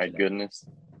 Oh my goodness!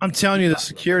 I'm telling you, the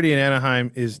security in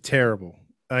Anaheim is terrible.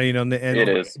 It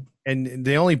is, and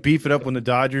they only beef it up when the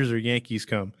Dodgers or Yankees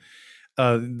come.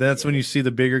 That's when you see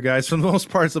the bigger guys. For the most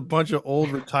part, it's a bunch of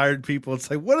old retired people. It's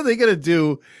like, what are they gonna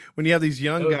do when you have these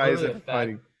young guys that are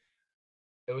fighting?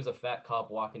 It was a fat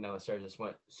cop walking down the stairs. Just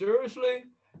went, seriously.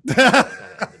 Yeah,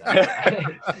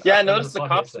 I noticed the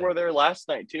cops were there last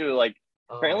night too. Like.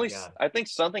 Apparently, I think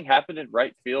something happened in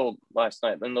right field last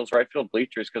night in those right field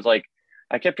bleachers because, like,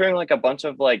 I kept hearing like a bunch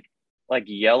of like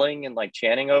yelling and like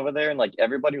chanting over there, and like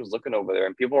everybody was looking over there,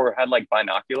 and people had like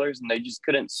binoculars, and they just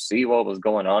couldn't see what was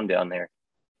going on down there.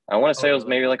 I want to say it was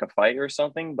maybe like a fight or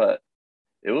something, but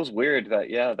it was weird that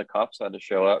the cops had to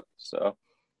show up. So,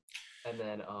 and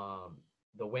then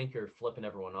the winker flipping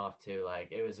everyone off too,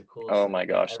 like it was a cool. Oh my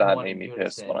gosh, that made me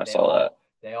pissed when I saw that.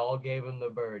 They all gave him the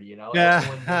bird, Yeah.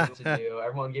 Everyone knew what to do.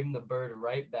 Everyone gave him the bird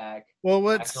right back. Well,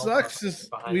 what sucks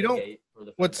is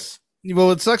what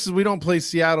sucks is we don't play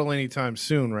Seattle anytime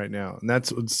soon right now, and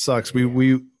that's what sucks.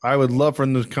 I would love for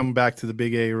them to come back to the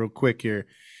Big A real quick here,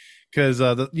 because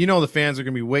the fans are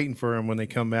gonna be waiting for them when they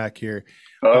come back here.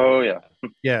 Oh yeah,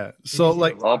 yeah. So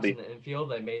like, I'll be in the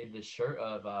infield. They made this shirt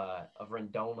of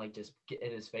Rendon, like just get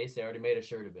in his face. They already made a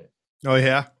shirt of it. Oh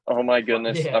yeah. Oh my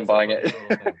goodness, I'm buying it.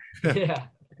 Yeah.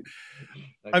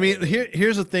 I mean,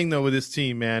 here's the thing though with this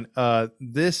team, man.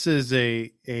 This is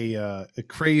a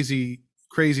crazy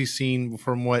scene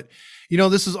from what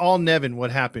this is all Nevin what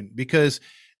happened, because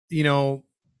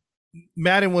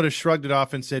Madden would have shrugged it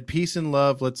off and said peace and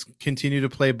love, let's continue to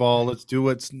play ball, let's do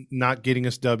what's not getting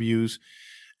us W's.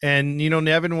 And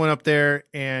Nevin went up there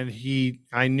and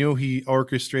I knew he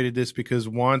orchestrated this because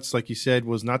Wantz, like you said,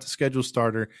 was not the scheduled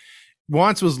starter.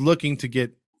 Wantz was looking to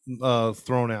get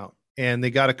thrown out, and they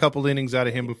got a couple innings out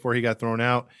of him before he got thrown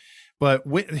out. But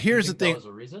here's the thing. That was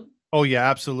a reason? Oh yeah,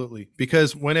 absolutely.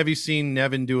 Because when have you seen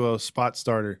Nevin do a spot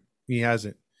starter? He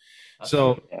hasn't.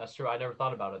 That's true. I never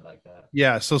thought about it like that.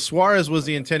 Yeah. So Suarez was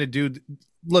the intended dude.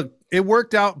 Look, it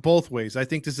worked out both ways. I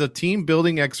think this is a team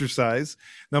building exercise,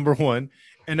 number one.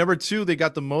 And number two, they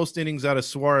got the most innings out of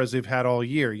Suarez they've had all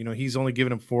year. He's only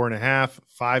given him 4.5,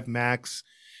 5 max.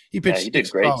 He pitched. He did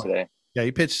great solid today. Yeah,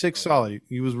 he pitched 6 solid.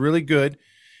 He was really good.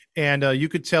 And you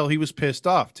could tell he was pissed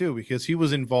off too, because he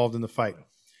was involved in the fight.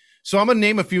 So I'm going to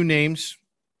name a few names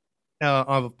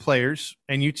of players,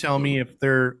 and you tell me if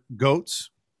they're goats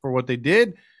for what they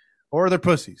did or they're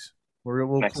pussies.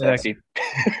 We'll play that.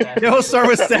 Yeah, we'll start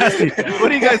with Stassi. What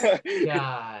do you guys?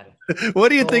 God. What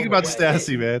do you think about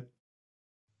Stassi, man?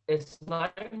 It's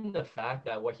not even the fact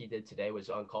that what he did today was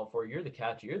uncalled for. You're the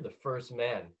catcher. You're the first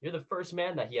man. You're the first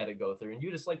man that he had to go through, and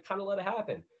you just like kind of let it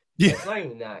happen. Yeah. It's not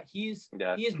even that. He's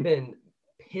been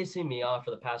pissing me off for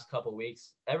the past couple of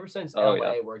weeks, ever since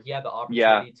LA, where he had the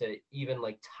opportunity to even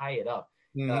like tie it up.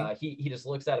 Mm-hmm. He just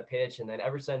looks at a pitch, and then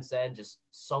ever since then, just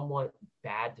somewhat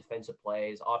bad defensive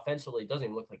plays. Offensively, it doesn't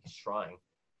even look like he's trying.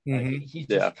 Mm-hmm. He's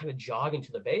just kind of jogging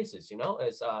to the bases, you know.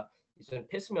 As he's been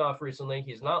pissing me off recently.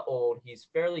 He's not old. He's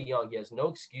fairly young. He has no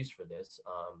excuse for this.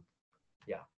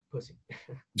 Pussy.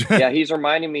 Yeah, he's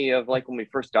reminding me of like when we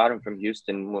first got him from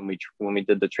Houston when we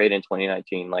did the trade in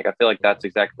 2019. Like I feel like that's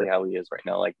exactly how he is right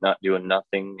now. Like not doing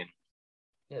nothing.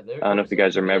 And I don't know if you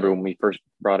guys remember when we first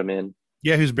brought him in.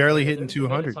 Yeah, he was barely hitting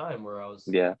 200. Time where I was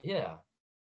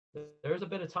There's a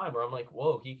bit of time where I'm like,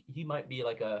 whoa, he might be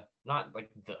like not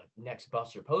like the next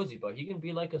Buster Posey, but he can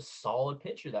be like a solid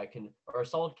pitcher or a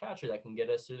solid catcher that can get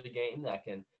us through the game, that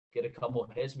can get a couple of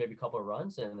hits, maybe a couple of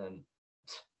runs, and then.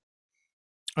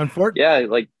 Unfortunately,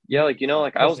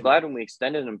 I was glad when we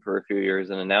extended him for a few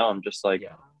years, and now I'm just like,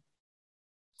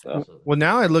 So. Well,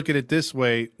 now I look at it this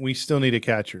way: we still need a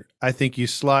catcher. I think you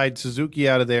slide Suzuki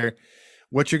out of there.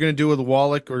 What you're going to do with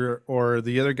Wallach or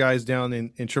the other guys down in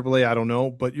AAA, I don't know,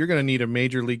 but you're going to need a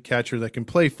major league catcher that can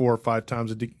play 4 or 5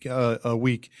 times a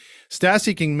week.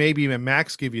 Stassi can maybe even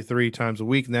max give you 3 times a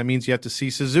week, and that means you have to see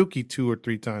Suzuki 2 or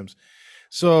 3 times.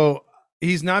 So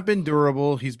he's not been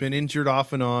durable. He's been injured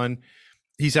off and on.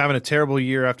 He's having a terrible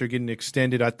year after getting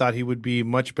extended. I thought he would be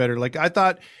much better. Like I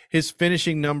thought his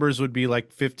finishing numbers would be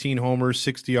like 15 homers,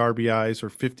 60 RBIs, or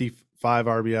 55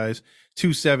 RBIs,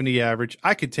 270 average.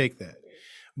 I could take that.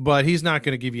 But he's not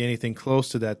going to give you anything close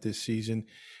to that this season.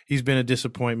 He's been a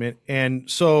disappointment. And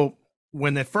so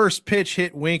when the first pitch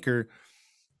hit Winker,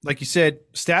 like you said,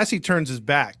 Stassi turns his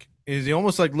back. He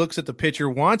almost like looks at the pitcher.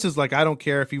 Wants is like, I don't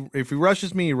care. If he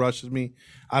rushes me, he rushes me.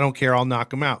 I don't care. I'll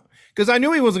knock him out. Because I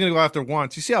knew he wasn't going to go after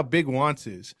Wants. You see how big Wants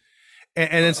is. And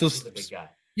then so he's a big guy.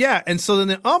 Yeah, and so then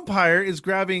the umpire is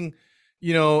grabbing,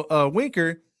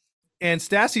 Winker, and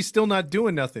Stassi's still not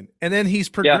doing nothing. And then he's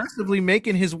progressively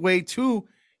making his way to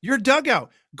your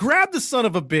dugout. Grab the son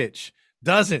of a bitch.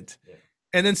 Doesn't. Yeah.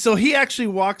 And then so he actually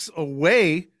walks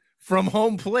away from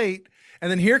home plate, and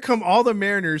then here come all the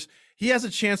Mariners. He has a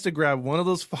chance to grab one of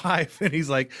those 5, and he's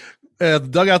like, the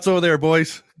dugout's over there,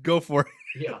 boys. Go for it.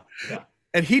 Yeah.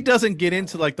 And he doesn't get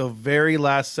into like the very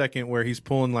last second where he's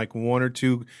pulling like 1 or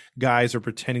 2 guys or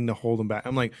pretending to hold him back.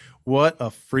 I'm like, what a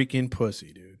freaking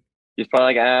pussy, dude. He's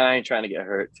probably like, I ain't trying to get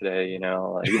hurt today,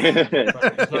 Like.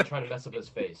 He's not trying to mess up his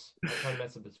face.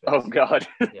 Oh, God.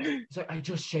 Yeah. He's like, I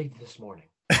just shaved this morning.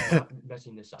 I'm not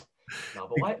messing this up. No,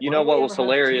 but why? What was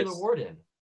hilarious? Taylor Ward in?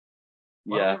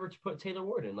 Why don't we ever put Taylor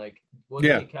Ward in? Like, was he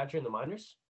a catcher in the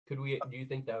minors? Do you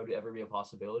think that would ever be a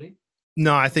possibility?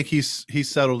 No, I think he's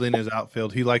settled in his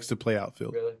outfield. He likes to play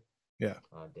outfield. Really? Yeah.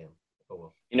 Oh, damn. Oh,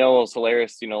 well. It was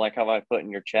hilarious, like how I put in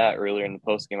your chat earlier in the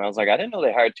post game. I was like, I didn't know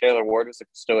they hired Taylor Ward as a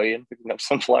custodian picking up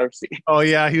sunflower seeds. Oh,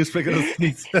 yeah, he was picking up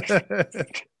seeds.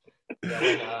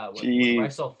 When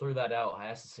Marcel threw that out, I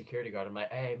asked the security guard, I'm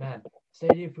like, hey, man,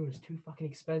 stadium food is too fucking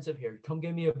expensive here. Come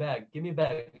give me a bag. Give me a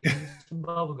bag. Give me some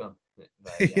bubble gum.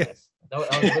 But, that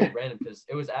was really random because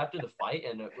it was after the fight,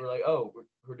 and we're like, oh,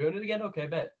 we're doing it again? Okay,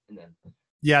 bet. And then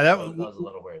that was a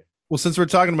little weird. Well, since we're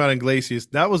talking about Iglesias,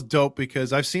 that was dope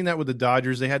because I've seen that with the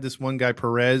Dodgers. They had this one guy,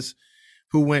 Perez,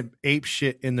 who went ape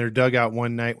shit in their dugout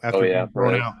one night after being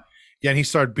thrown out. Yeah, and he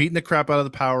started beating the crap out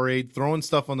of the Powerade, throwing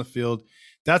stuff on the field.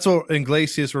 That's what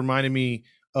Iglesias reminded me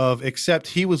of, except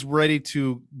he was ready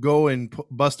to go and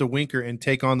bust a Winker and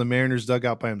take on the Mariners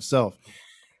dugout by himself.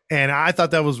 And I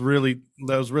thought that was really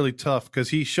tough because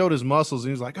he showed his muscles and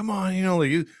he was like, come on,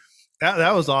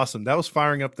 that was awesome. That was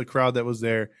firing up the crowd that was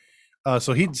there.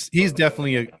 So he's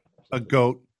definitely a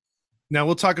GOAT. Now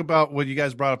we'll talk about what you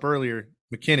guys brought up earlier.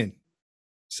 McKinnon,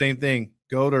 same thing.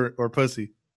 GOAT or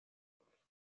pussy?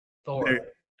 Thor.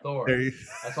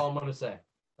 That's all I'm going to say.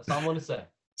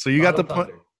 So you got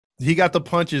he got the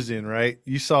punches in, right?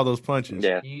 You saw those punches.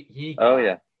 Yeah. He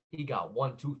got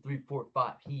 1, 2, 3, 4,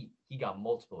 5. He got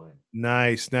multiple in.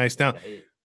 Nice. Now,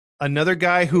 another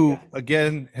guy who,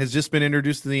 again, has just been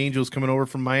introduced to the Angels coming over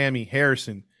from Miami,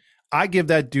 Harrison. I give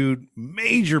that dude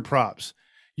major props.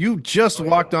 You just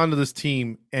walked onto this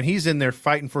team, and he's in there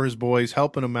fighting for his boys,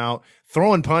 helping them out,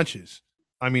 throwing punches.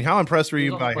 I mean, how impressed were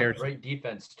you by Harrison? Great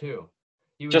defense, too.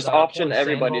 He was Just option pulling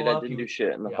everybody Sandoval that up. didn't do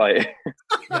shit in the yeah, fight.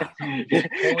 yeah, he was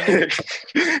pulling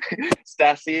him.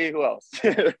 Stassi, who else?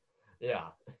 Yeah.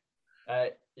 Uh,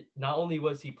 Not only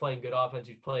was he playing good offense,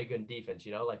 he was playing good defense.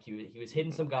 Like he was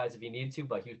hitting some guys if he needed to,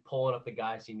 but he was pulling up the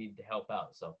guys he needed to help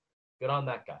out. So good on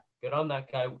that guy. Good on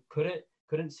that guy.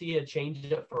 Couldn't see a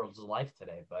change up for his life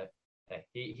today, but hey,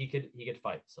 he could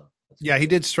fight. So Yeah, he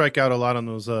did strike out a lot on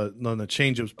those on the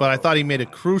changeups, but I thought he made a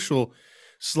crucial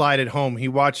slide at home. He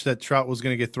watched that Trout was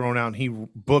going to get thrown out, and he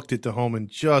booked it to home and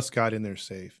just got in there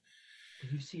safe.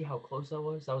 Did you see how close that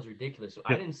was? That was ridiculous.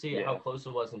 I didn't see how close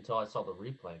it was until I saw the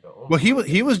replay. Go, well,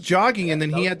 he was jogging, and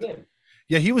then he had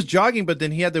he was jogging, but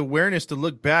then he had the awareness to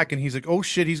look back, and he's like, "Oh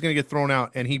shit, he's going to get thrown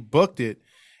out," and he booked it,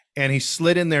 and he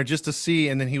slid in there just to see,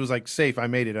 and then he was like, "Safe, I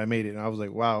made it," and I was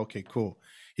like, "Wow, okay, cool."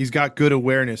 He's got good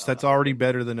awareness. That's already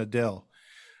better than Adele.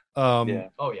 Yeah.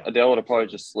 Oh yeah. Adele would have probably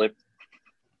just slipped.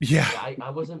 Yeah. I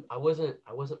wasn't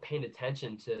paying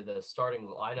attention to the starting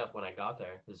lineup when I got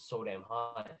there. It was so damn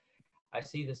hot. I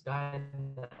see this guy.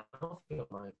 I don't think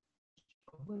I'm like,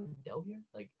 Joe Adele here?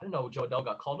 Like, I don't know. Joe Adele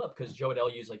got called up because Joe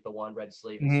Adele used like the one red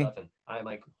sleeve and stuff. And I'm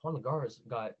like, Juan Lagar's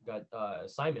got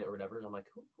assignment or whatever. And I'm like,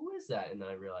 who is that? And then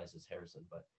I realized it's Harrison.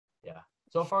 But yeah,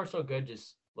 so far so good.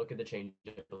 Just look at the change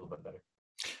a little bit better.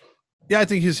 Yeah, I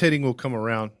think his hitting will come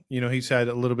around. He's had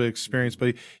a little bit of experience,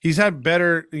 but he's had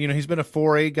better, he's been a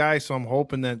 4A guy, so I'm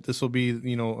hoping that this will be,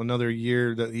 another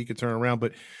year that he could turn around.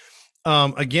 But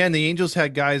again, the Angels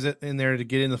had guys in there to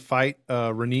get in the fight.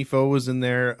 Renifo was in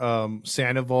there,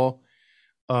 Sandoval.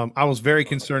 I was very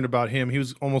concerned about him. He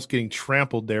was almost getting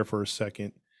trampled there for a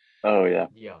second. Oh, yeah.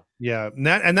 Yeah,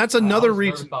 and that's another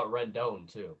reason. About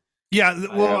Rendon, too. Yeah,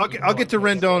 well, I'll get to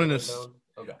Rendon in this.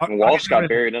 Okay. And Walsh got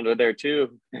buried under there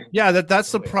too. Yeah,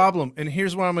 that's the problem. And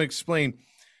here's what I'm going to explain.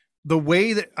 The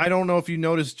way that I don't know if you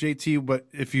noticed, JT, but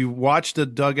if you watch the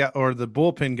dugout or the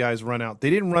bullpen guys run out, they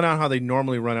didn't run out how they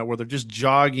normally run out, where they're just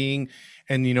jogging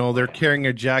and they're carrying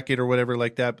a jacket or whatever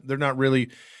like that. They're not really.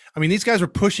 I mean, these guys were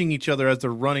pushing each other as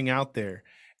they're running out there,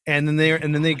 and then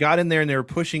they got in there and they were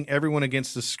pushing everyone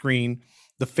against the screen.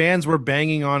 The fans were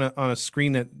banging on a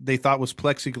screen that they thought was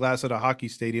plexiglass at a hockey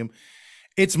stadium.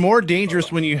 It's more dangerous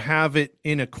when you have it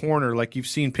in a corner, like you've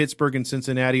seen Pittsburgh and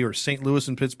Cincinnati or St. Louis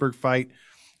and Pittsburgh fight,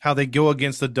 how they go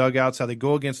against the dugouts, how they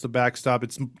go against the backstop.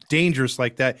 It's dangerous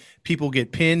like that. People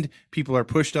get pinned. People are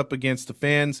pushed up against the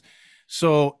fans.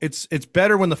 So it's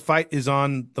better when the fight is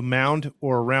on the mound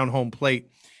or around home plate.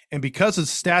 And because of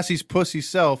Stassi's pussy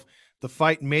self, the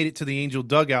fight made it to the Angel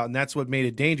dugout, and that's what made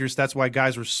it dangerous. That's why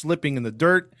guys were slipping in the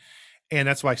dirt, and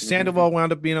that's why Sandoval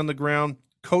wound up being on the ground.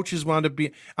 Coaches wound up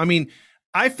being – I mean,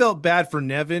 I felt bad for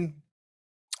Nevin,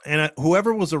 and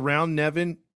whoever was around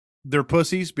Nevin, they're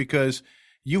pussies, because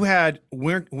you had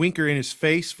Winker in his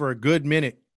face for a good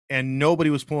minute, and nobody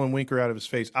was pulling Winker out of his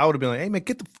face. I would have been like, hey, man,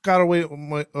 get the fuck out of the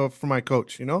way from my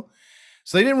coach, So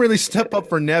they didn't really step up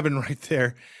for Nevin right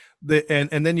there.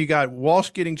 And then you got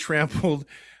Walsh getting trampled,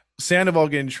 Sandoval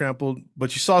getting trampled,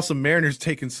 but you saw some Mariners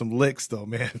taking some licks, though,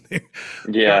 man.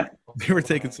 Yeah. They were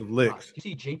taking some licks. You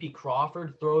see J.P.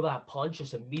 Crawford throw that punch,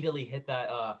 just immediately hit that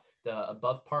the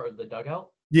above part of the dugout?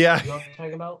 Yeah. You know what I'm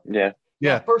talking about? Yeah.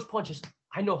 Yeah. First punch is,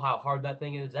 I know how hard that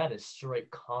thing is. That is straight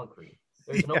concrete.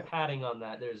 There's no padding on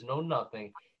that. There's no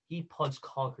nothing. He punched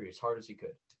concrete as hard as he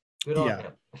could. Good on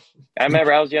him. I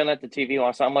remember I was yelling at the TV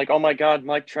once. I'm like, oh my God,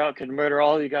 Mike Trout could murder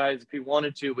all you guys if he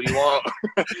wanted to, but he won't.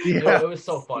 It was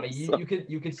so funny. You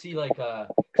could see like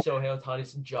Shohei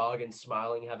Ohtani jog and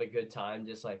smiling, have a good time,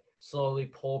 just like slowly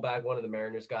pull back one of the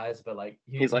Mariners guys, but like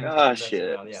he's like, oh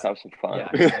shit, stop some fun.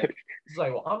 Yeah, he's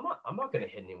like, well, I'm not gonna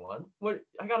hit anyone. What?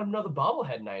 I got another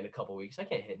bobblehead night in a couple weeks. I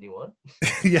can't hit anyone.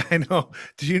 Yeah, I know.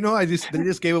 Did you know they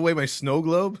just gave away my snow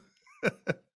globe?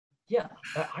 Yeah,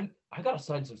 I got to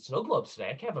sign some snow globes today.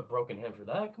 I can't have a broken hand for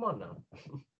that. Come on now.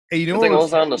 Hey, you know what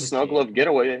goes on the snow globe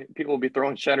getaway? People will be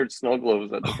throwing shattered snow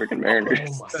globes at the freaking Mariners.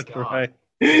 Oh my God. Right.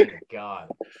 Oh my God.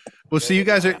 Well, see, you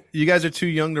guys are too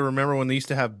young to remember when they used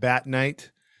to have bat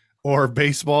night or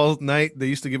baseball night. They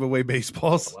used to give away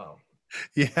baseballs. Oh, wow.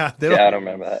 Yeah, I don't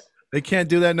remember that. They can't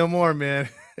do that no more, man.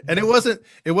 And it wasn't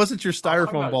your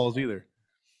styrofoam balls either.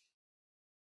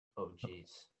 Oh, jeez.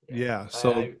 Yeah.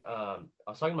 So I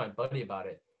was talking to my buddy about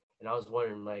it, and I was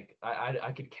wondering, like,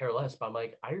 I could care less, but I'm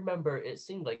like, I remember it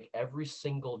seemed like every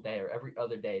single day or every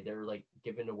other day they were like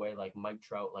giving away like Mike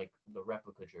Trout, like the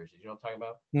replica jerseys. You know what I'm talking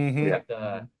about? Mm-hmm.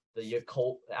 Like the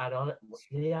Yakult ad on it.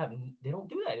 They don't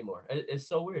do that anymore. It's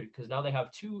so weird because now they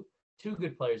have two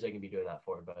good players they can be doing that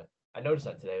for. But I noticed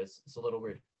that today. It's a little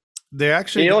weird. They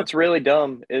actually, what's really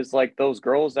dumb is like those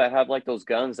girls that have like those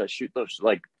guns that shoot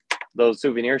those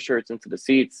souvenir shirts into the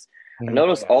seats. I Mhm.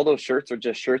 noticed all those shirts are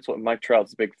just shirts with Mike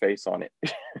Trout's big face on it.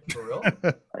 For real?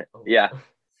 Oh. Yeah.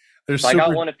 They're So I got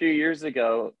super. one a few years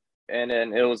ago, and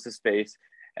then it was his face.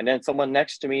 And then someone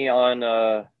next to me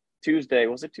on Tuesday,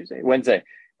 was it Tuesday? Wednesday,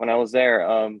 when I was there,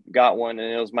 got one,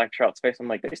 and it was Mike Trout's face. I'm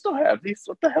like, they still have these?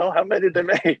 What the hell? How many did they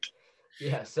make?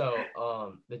 Yeah, so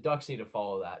the Ducks need to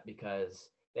follow that because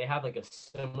they have like a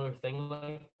similar thing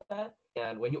like that.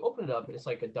 And when you open it up, it's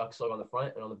like a Ducks logo on the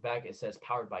front, and on the back it says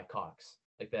 "Powered by Cox,"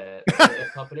 like the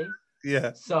internet company.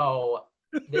 Yeah. So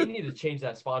they need to change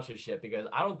that sponsorship because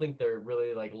I don't think they're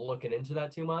really like looking into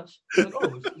that too much. They're like,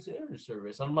 oh, it's an internet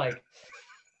service. I'm like,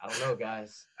 I don't know,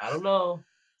 guys. I don't know.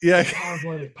 Yeah.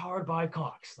 Powered by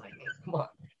Cox. Like, come on.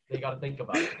 They got to think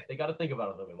about it. They got to think about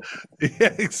it a little bit more.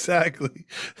 Yeah, exactly.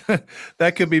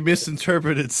 That could be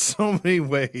misinterpreted so many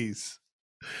ways.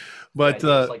 But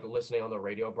Just like listening on the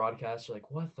radio broadcast, you're like,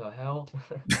 what the hell?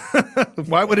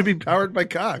 why would it be powered by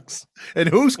Cox? And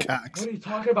who's Cox? What are you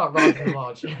talking about, Roger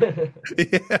Lodge?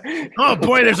 Yeah. Oh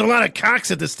boy, there's a lot of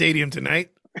Cox at the stadium tonight.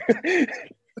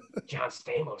 John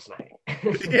Stamos night.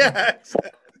 Yeah.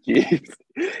 Jeez.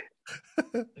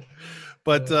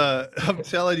 But I'm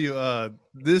telling you,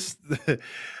 the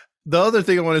other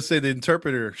thing I want to say, the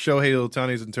interpreter, Shohei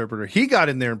Ohtani's interpreter, he got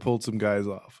in there and pulled some guys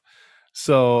off.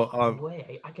 So no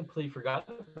way. I completely forgot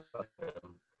about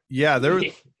him. Yeah,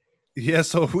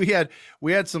 so we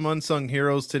had some unsung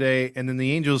heroes today, and then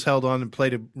the Angels held on and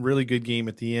played a really good game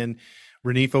at the end.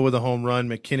 Renifo with a home run,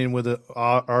 McKinnon with a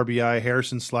RBI,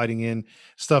 Harrison sliding in,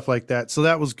 stuff like that. So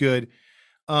that was good.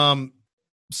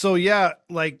 So yeah,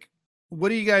 like, what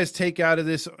do you guys take out of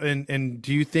this? And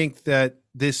do you think that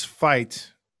this fight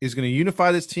is going to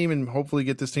unify this team and hopefully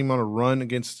get this team on a run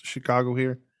against Chicago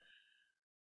here?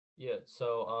 Yeah,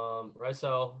 so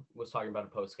Rysel was talking about a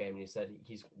post game, and he said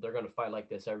they're going to fight like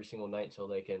this every single night until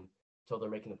they're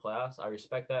making the playoffs. I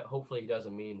respect that. Hopefully, he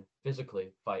doesn't mean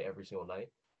physically fight every single night,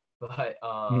 but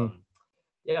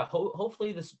yeah,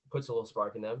 hopefully this puts a little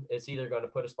spark in them. It's either going to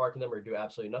put a spark in them or do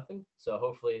absolutely nothing. So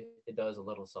hopefully it does a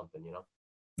little something, you know.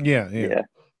 Yeah.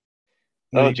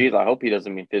 Oh, geez, I hope he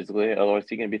doesn't mean physically. Otherwise,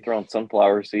 he's going to be throwing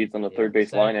sunflower seeds on the third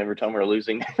base line every time we're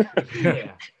losing.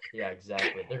 Yeah,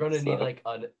 exactly. They're going to need like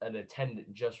an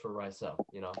attendant just for Rysel,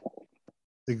 you know.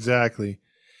 Exactly.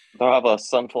 They'll have a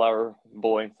sunflower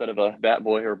boy instead of a bat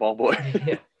boy or ball boy.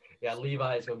 Yeah,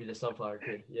 Levi is going to be the sunflower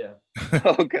kid. Yeah.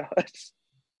 Oh gosh.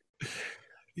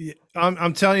 Yeah,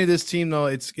 I'm telling you, this team though,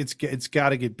 it's got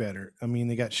to get better. I mean,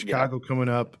 they got Chicago coming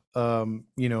up.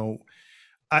 You know,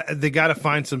 they got to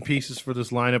find some pieces for this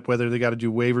lineup, whether they got to do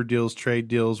waiver deals, trade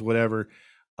deals, whatever.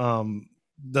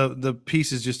 The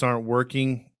pieces just aren't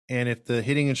working, and if the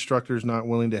hitting instructor is not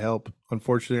willing to help,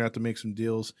 unfortunately, I have to make some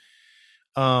deals.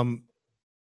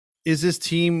 Is this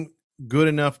team good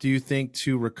enough, do you think,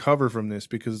 to recover from this?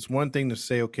 Because it's one thing to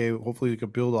say, okay, hopefully we can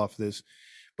build off this,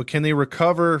 but can they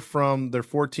recover from their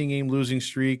 14-game losing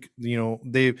streak? You know,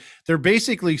 they're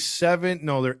basically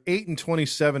they're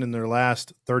 8-27 in their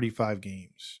last 35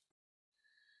 games.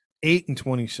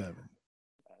 8-27.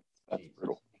 That's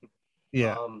brutal.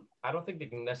 Yeah. I don't think they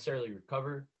can necessarily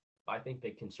recover. I think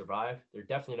they can survive. They're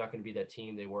definitely not going to be that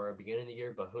team they were at the beginning of the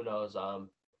year, but who knows?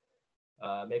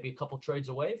 Maybe a couple trades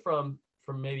away from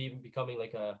maybe even becoming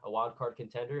like a wild card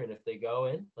contender. And if they go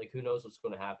in, like, who knows what's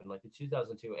going to happen? Like the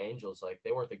 2002 Angels, like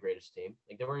they weren't the greatest team.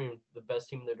 Like they weren't even the best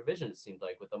team in their division, it seemed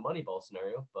like, with the Moneyball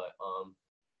scenario. But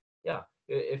yeah,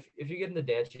 if you get in the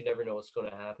dance, you never know what's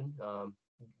going to happen.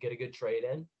 Get a good trade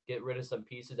in, get rid of some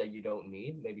pieces that you don't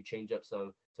need, maybe change up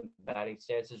some batting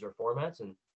stances or formats,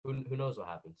 and who knows what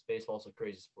happens. Baseball's a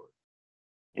crazy sport.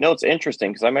 You know, it's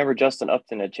interesting because I remember Justin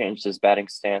Upton had changed his batting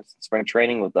stance in spring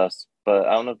training with us, but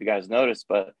I don't know if you guys noticed,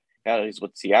 but now he's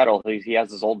with Seattle. He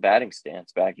has his old batting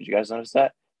stance back. Did you guys notice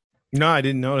that? No, I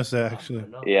didn't notice that actually.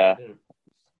 No, Yeah.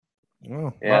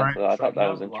 Oh, yeah. all right. So I thought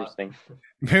that was interesting.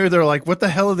 Maybe they're like, what the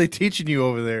hell are they teaching you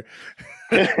over there?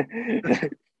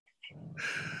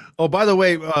 Oh, by the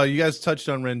way, you guys touched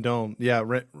on Rendon. Yeah,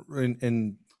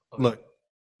 and look,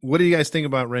 what do you guys think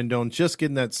about Rendon just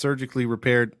getting that surgically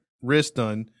repaired wrist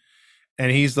done?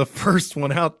 And he's the first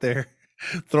one out there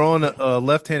throwing a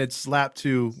left-handed slap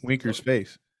to Winker's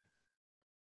face.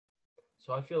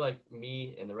 So I feel like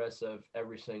me and the rest of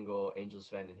every single Angels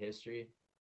fan in history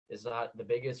is not the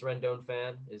biggest Rendon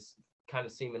fan. Is kind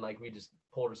of seeming like we just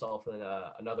pulled ourselves in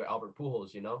another Albert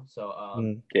Pujols, you know? So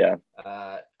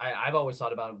I've always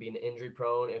thought about him being injury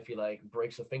prone. If he like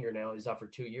breaks a fingernail, he's out for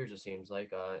 2 years, it seems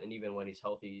like. And even when he's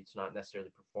healthy, it's not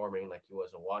necessarily performing like he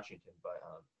was in Washington. But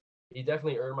he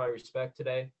definitely earned my respect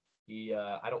today.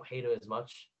 I don't hate him as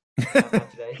much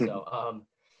today. So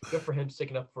good for him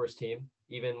sticking up for his team,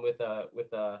 even with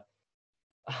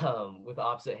with the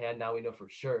opposite hand. Now we know for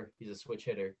sure he's a switch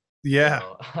hitter. Yeah.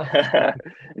 So,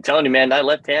 I'm telling you, man, that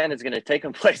left hand is going to take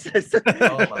him places.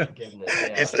 oh my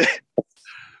goodness, yeah.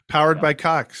 Powered Yeah. by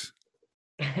Cox.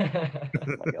 Oh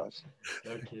my gosh.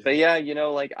 No kidding. But yeah,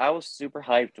 like I was super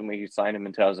hyped when we signed him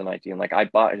in 2019. Like I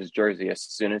bought his jersey as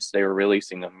soon as they were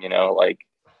releasing him, like,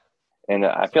 and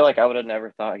I feel like I would have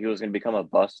never thought he was going to become a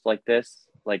bust like this.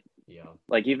 Yeah.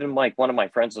 Like even like one of my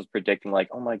friends was predicting like,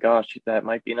 oh my gosh, that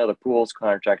might be another Pools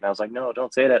contract. And I was like, no,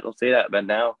 don't say that. But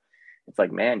now it's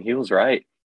like, man, he was right.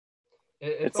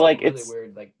 It It's felt like really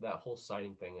weird, like that whole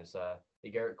signing thing is the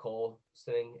Garrett Cole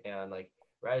thing, and like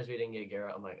right as we didn't get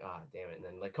Garrett, I'm like, ah, damn it. And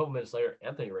then like a couple minutes later,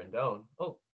 Anthony Rendon.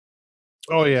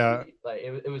 Oh yeah. Like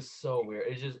it was so weird.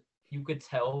 It's just you could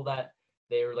tell that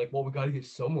they were like, well, we got to get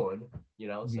someone,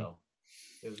 So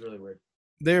it was really weird.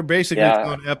 They're basically Yeah.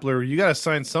 telling Epler, you got to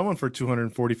sign someone for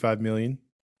 $245 million.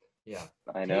 Yeah,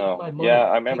 I Take know. my money. Yeah,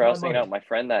 I remember Take I was my hanging out money. with my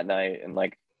friend that night,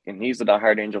 and he's a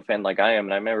diehard Angel fan like I am.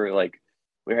 And I remember like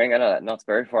we were hanging out at Knott's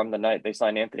Berry Farm the night they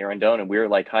signed Anthony Rendon, and we were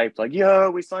like hyped, like, yeah,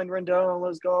 we signed Rendon,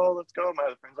 let's go. My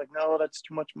other friend's like, no, that's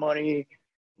too much money.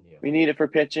 Yeah. We need it for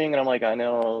pitching, and I'm like, I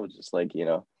know, just like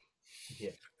Yeah.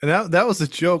 And that was a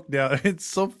joke. Now it's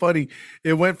so funny.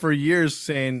 It went for years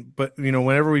saying, but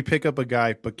whenever we pick up a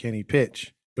guy, but can he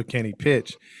pitch? But can he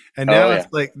pitch? And now it's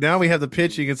like now we have the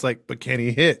pitching. It's like, but can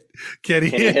he hit? Can he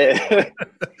hit?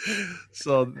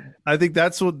 So I think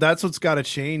that's what's got to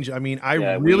change. I mean,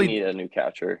 we need a new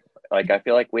catcher. Like I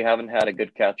feel like we haven't had a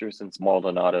good catcher since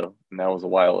Maldonado, and that was a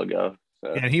while ago.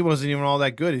 So. And he wasn't even all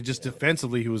that good. It just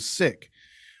defensively he was sick.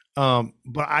 But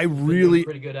I He's really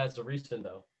pretty good as of recent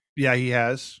though. Yeah, he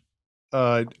has.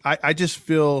 I just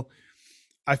feel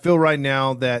right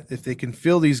now that if they can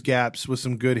fill these gaps with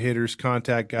some good hitters,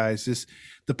 contact guys,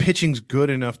 the pitching's good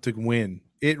enough to win.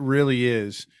 It really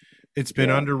is. It's been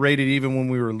underrated even when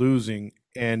we were losing.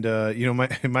 And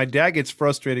my dad gets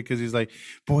frustrated because he's like,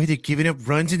 boy, they're giving up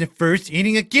runs in the first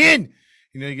inning again.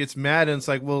 He gets mad, and it's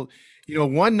like, well,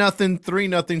 1-0,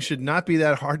 3-0 should not be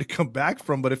that hard to come back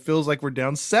from, but it feels like we're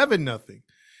down 7-0.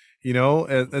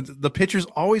 And the pitcher's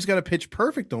always got to pitch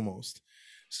perfect almost.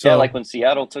 So yeah, like when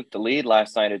Seattle took the lead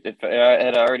last night,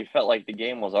 it already felt like the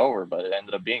game was over, but it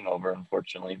ended up being over,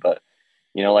 unfortunately. But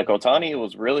like Ohtani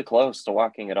was really close to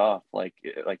walking it off. Like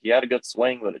he had a good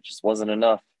swing, but it just wasn't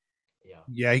enough.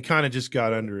 Yeah, he kind of just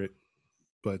got under it.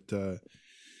 But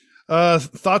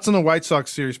thoughts on the White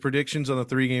Sox series? Predictions on the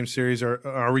 3-game series?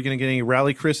 Are we going to get any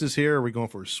rally Chris's here? Are we going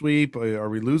for a sweep? Are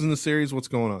we losing the series? What's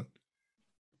going on?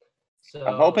 So,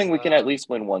 I'm hoping we can at least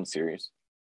win one series.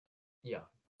 Yeah.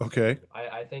 Okay.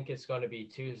 I think it's going to be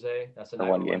Tuesday. That's the For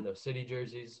night one we're game. wearing those city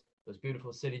jerseys, those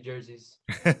beautiful city jerseys.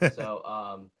 So,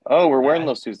 oh, we're wearing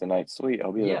those Tuesday nights. Sweet,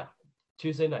 I'll be there. Yeah,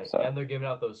 Tuesday night, So. and they're giving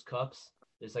out those cups.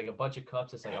 There's like a bunch of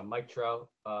cups. It's like a Mike Trout.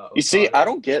 You see, Ohtani, I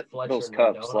don't get Fletcher, those and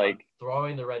cups. Rendon. Like I'm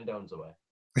throwing the Rendones away.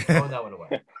 Throwing that one away.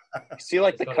 You see,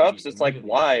 like It's the gonna cups, be it's like immediately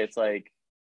why? changed.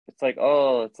 It's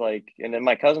like, and then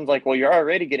my cousin's like, well, you're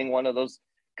already getting one of those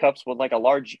cups with like a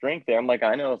large drink there. I'm like,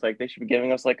 I know. It's like they should be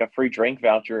giving us like a free drink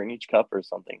voucher in each cup or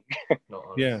something. No,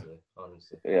 honestly,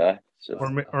 honestly. Yeah. Just,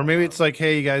 or maybe it's like,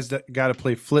 hey, you guys got to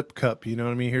play flip cup. You know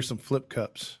what I mean? Here's some flip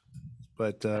cups.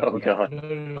 But oh god,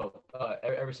 no.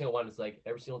 Every single one is like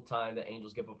every single time the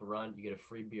Angels give up a run, you get a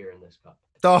free beer in this cup.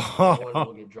 Oh. Everyone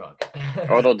will get drunk.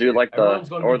 or they'll do like Everyone's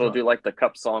the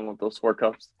cup song with those 4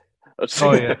 cups.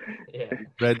 Oh yeah. Yeah.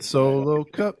 Red Solo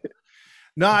Cup.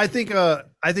 No, I think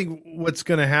what's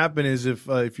going to happen is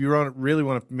if you really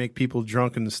want to make people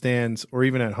drunk in the stands or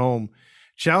even at home,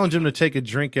 challenge them to take a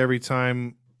drink every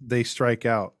time they strike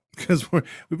out, because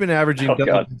we've been averaging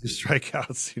double-digit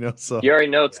strikeouts. So you already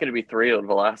know it's going to be 3 of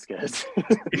Velasquez.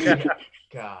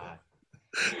 God.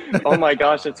 Oh my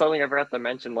gosh, it's something I forgot to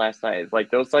mention last night. Like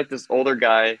there was like this older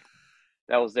guy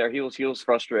that was there. He was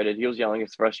frustrated. He was yelling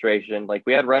his frustration. Like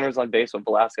we had runners on base with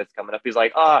Velasquez coming up. He's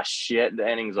like, "Oh shit, the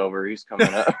inning's over. He's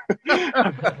coming up."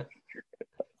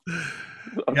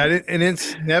 Yeah, and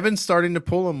it's Nevin's starting to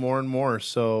pull him more and more.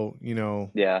 So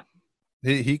yeah,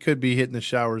 he could be hitting the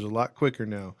showers a lot quicker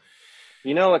now.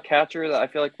 A catcher that I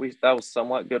feel like that was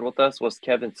somewhat good with us was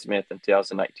Kevin Smith in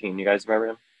 2019. You guys remember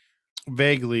him?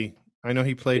 Vaguely, I know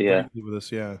he played briefly with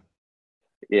us. Yeah,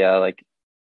 yeah,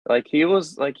 like he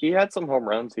was like he had some home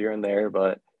runs here and there,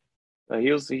 but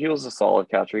he was a solid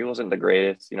catcher. He wasn't the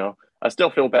greatest. I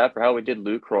still feel bad for how we did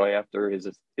Lucroy after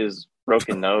his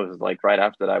broken nose. Like right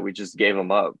after that, we just gave him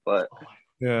up. But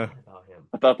yeah,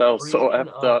 I thought that was so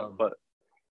effed up. But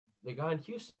the guy in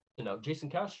Houston, Jason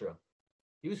Castro,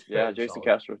 he was Jason solid.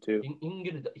 Castro too.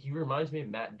 He reminds me of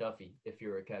Matt Duffy if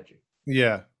you're a catcher.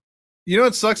 Yeah. You know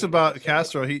what sucks about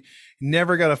Castro? He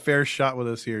never got a fair shot with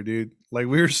us here, dude. Like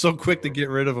we were so quick to get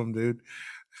rid of him, dude.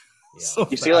 Yeah. So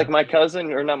You see, like my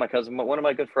cousin, or not my cousin, but one of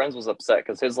my good friends was upset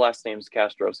because his last name's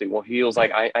Castro. So he was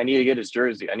like, I need to get his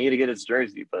jersey. I need to get his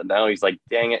jersey. But now he's like,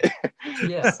 dang it.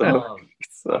 Yeah. So-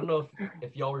 I don't know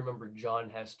if y'all remember John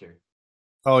Hester.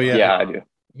 Oh yeah. Yeah, I do.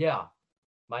 Yeah.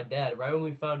 My dad, right when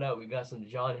we found out we got some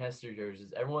John Hester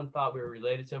jerseys, everyone thought we were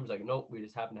related to him. It was like, nope, we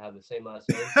just happen to have the same last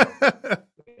name. So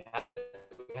we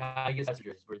had to get Hester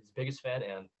jerseys. We're his biggest fan,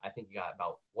 and I think he got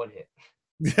about one hit.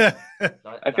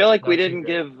 I feel like we didn't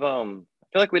give Ian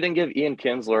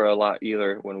Kinsler a lot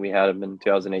either when we had him in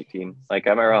 2018. Like I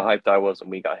remember how hyped I was when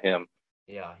we got him.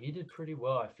 Yeah, he did pretty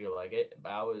well. I feel like it.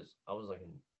 I was like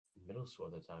in middle school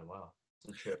at the time. Wow,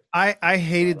 it's a trip. I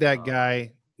hated that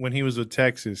guy when he was with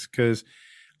Texas because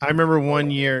I remember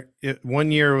one year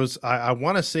was I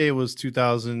want to say it was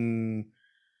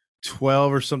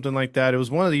 2012 or something like that. It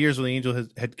was one of the years when the Angels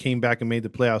had came back and made the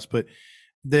playoffs, but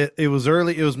it was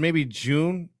early. It was maybe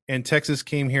June, and Texas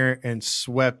came here and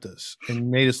swept us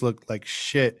and made us look like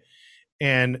shit.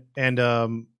 And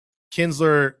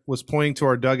Kinsler was pointing to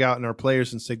our dugout and our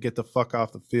players and said, "Get the fuck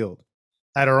off the field,"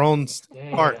 at our own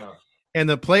park. And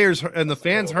the players and the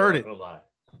fans heard it.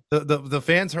 The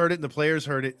fans heard it and the players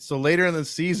heard it. So later in the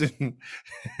season,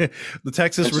 the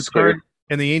Texas returned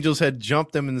and the Angels had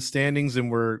jumped them in the standings and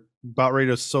were about ready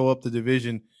to sew up the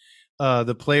division.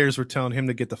 The players were telling him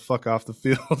to get the fuck off the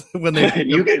field when they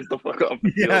you get the fuck off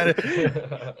the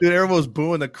field. Dude, everyone was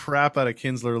booing the crap out of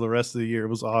Kinsler the rest of the year. It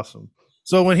was awesome.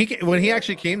 So when he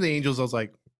actually came to the Angels, I was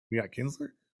like, "We got Kinsler?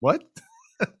 What?"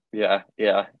 Yeah.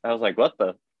 I was like, "What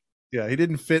the?" Yeah, he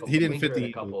didn't fit. He didn't fit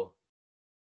the couple.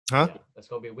 Huh? Yeah, that's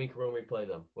gonna be a winker when we play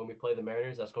them. When we play the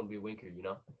Mariners, that's gonna be a winker. You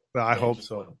know. Well, I hope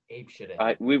so. Ape shit.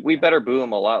 We better boo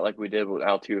him a lot like we did with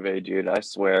Altuve, dude. I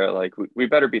swear, like we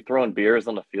better be throwing beers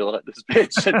on the field at this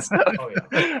pitch and stuff. Oh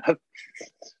yeah.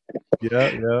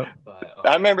 Yeah. But,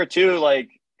 I remember too, like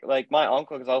my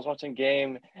uncle, because I was watching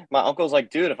game. My uncle's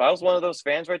like, dude, if I was one of those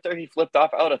fans right there, he flipped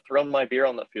off. I would have thrown my beer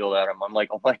on the field at him. I'm like,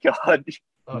 oh my god.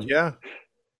 Yeah.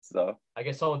 So I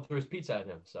guess someone threw his pizza at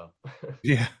him. So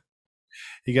yeah,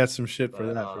 he got some shit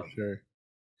for that for sure.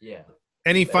 Yeah.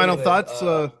 Any final thoughts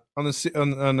on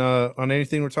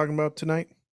anything we're talking about tonight?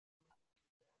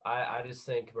 I just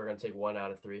think we're gonna take 1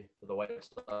 out of 3 for the White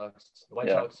Sox. The White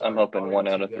yeah, Sox I'm hoping 1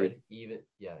 out of 3. Even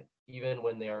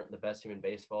when they aren't the best team in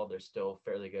baseball, they're still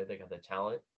fairly good. They got the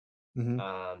talent.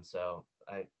 Mm-hmm. So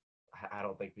I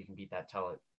don't think we can beat that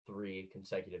talent 3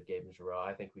 consecutive games in a row.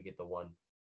 I think we get the 1.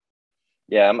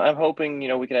 Yeah, I'm hoping,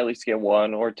 we can at least get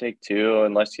 1 or take 2,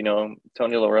 unless,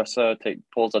 Tony La Russa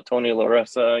pulls a Tony La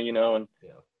Russa, and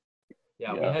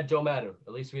yeah, we had Joe Madden.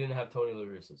 At least we didn't have Tony La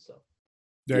Russa, so.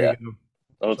 There you go.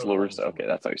 Oh, it's La Russa. Okay,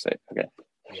 that's how you say it. Okay.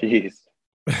 Jeez.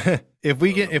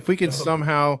 If we can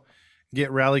somehow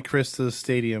get Rally Chris to the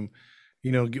stadium,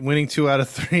 winning 2 out of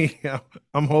 3,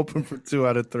 I'm hoping for 2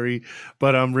 out of 3,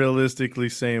 but I'm realistically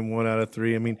saying 1 out of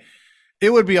 3. I mean,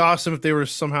 it would be awesome if they were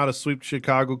somehow to sweep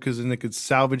Chicago because then they could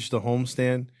salvage the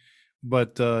homestand.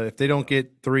 But if they don't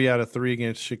get 3 out of 3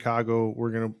 against Chicago, we're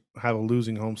going to have a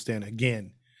losing homestand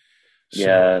again.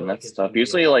 Yeah, and that's tough.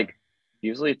 Usually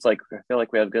it's like I feel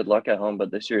like we have good luck at home,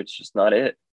 but this year it's just not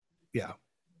it. Yeah.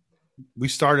 We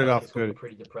started off good.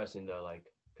 Pretty depressing though,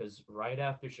 because right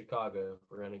after Chicago,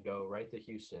 we're going to go right to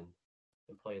Houston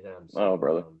and play them. So,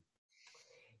 brother.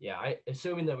 Yeah,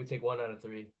 assuming that we take 1 out of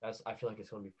 3, I feel like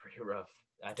it's going to be pretty rough.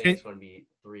 I think it's going to be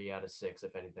 3 out of 6,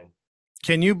 if anything.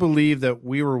 Can you believe that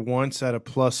we were once at a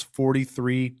plus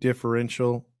 43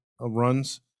 differential of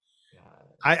runs?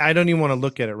 I don't even want to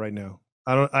look at it right now.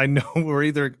 I know we're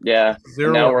either 0.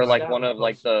 Now we're like one of the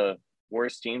the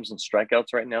worst teams in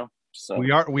strikeouts right now. So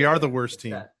we are the worst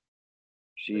team.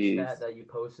 The stat that you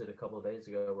posted a couple of days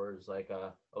ago, where it's like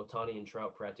Ohtani and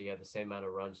Trout practically have the same amount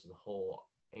of runs as the whole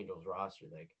Angels roster.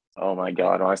 Oh my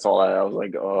god! When I saw that, I was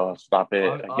like, "Oh, stop it!"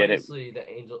 I get it. Obviously, the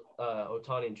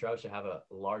Ohtani and Trout should have a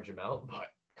large amount, but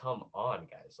come on,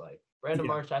 guys! Brandon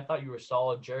Marsh, I thought you were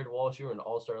solid. Jared Walsh, you were an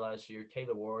all-star last year.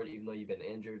 Taylor Ward, even though you've been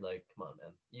injured, come on,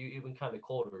 man. You've been kind of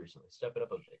cold recently. Step it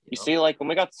up a bit. You see, when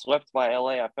we got swept by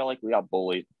LA, I felt like we got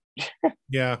bullied.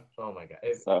 Yeah. Oh my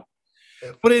god.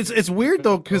 But it's weird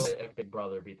though, because Big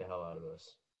Brother beat the hell out of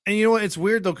us. And you know what? It's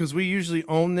weird though, because we usually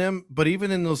own them, but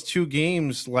even in those 2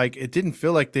 games, it didn't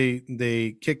feel like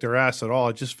they kicked our ass at all.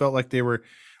 It just felt like they were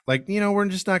we're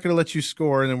just not going to let you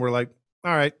score, and then we're like,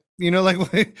 all right,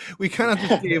 we kind of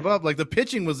just gave up. The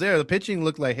pitching was there. The pitching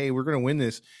looked like, hey, we're going to win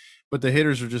this, but the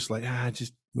hitters were just like,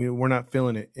 we're not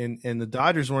feeling it. And the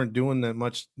Dodgers weren't doing that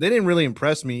much. They didn't really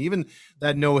impress me. Even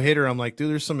that no hitter, I'm like, dude,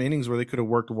 there's some innings where they could have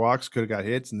worked walks, could have got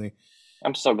hits, and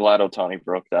I'm so glad Otani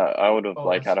broke that. I would have Oh,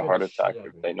 like that had a scared heart the attack shit out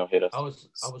if of me. they no hit I us.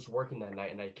 was working that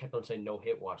night and I kept on saying no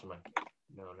hit watch. I'm like,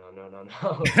 no, no, no, no,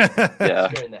 no. Yeah.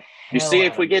 Scaring the You hell see,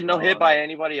 if out we of me, get no bro. hit I'm by like,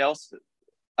 anybody else,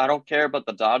 I don't care. But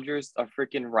the Dodgers are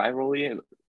freaking rivalry. It's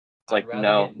I'd like rather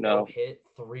no, get no no. hit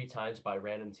 3 times by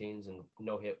random teams and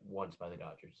no hit once by the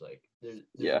Dodgers. Like, there's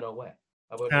Yeah. no way.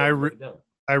 I would And have put it down.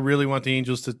 I really want the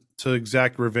Angels to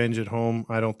exact revenge at home.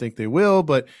 I don't think they will,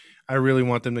 but I really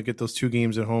want them to get those 2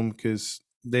 games at home because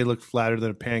they look flatter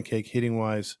than a pancake hitting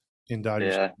wise in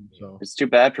Dodgers. Yeah. So It's too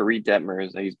bad for Reed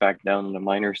Detmers that he's back down in the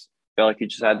minors. I feel like he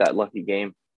just had that lucky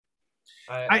game.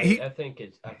 I think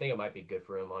it might be good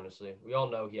for him. Honestly, we all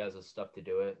know he has the stuff to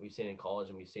do it. We've seen it in college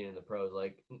and we've seen it in the pros.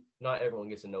 Like, not everyone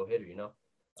gets a no hitter, you know.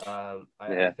 I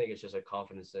Yeah. think it's just a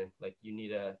confidence thing. Like, you need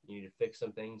to fix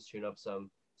some things, tune up some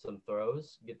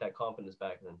throws, get that confidence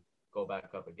back, and then go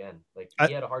back up again. Like,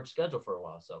 he had a hard schedule for a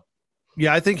while, so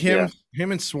yeah, I think Yeah.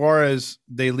 him and Suarez,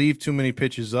 they leave too many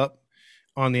pitches up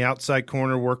on the outside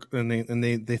corner work, and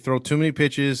they throw too many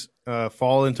pitches,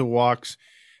 fall into walks.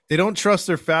 They don't trust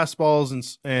their fastballs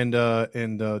and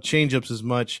changeups as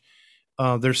much.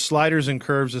 Their sliders and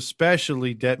curves,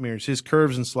 especially Detmers, his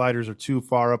curves and sliders are too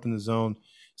far up in the zone,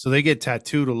 so they get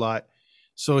tattooed a lot.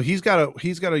 So he's got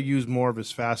to use more of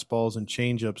his fastballs and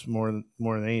changeups more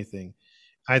than anything.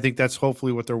 I think that's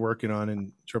hopefully what they're working on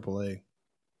in AAA.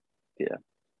 Yeah.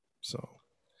 So,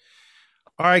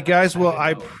 all right, guys. Well,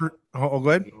 go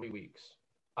ahead. 3 weeks.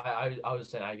 I was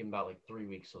saying I give him about like 3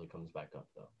 weeks till he comes back up,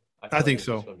 though. I feel think it's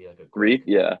so. just gonna be like a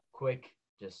Yeah. quick,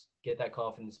 just get that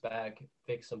confidence back,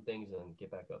 fix some things, and then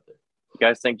get back up there. You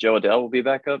guys think Joe Adele will be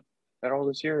back up at all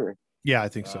this year? Or? Yeah, I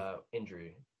think so.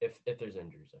 Injury, if there's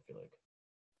injuries, I feel like.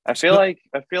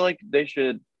 I feel like they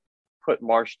should put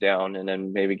Marsh down and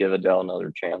then maybe give Adele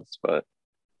another chance. But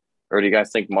or do you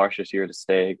guys think Marsh is here to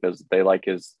stay because they like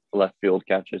his left field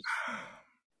catches?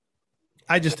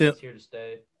 I just think he's here to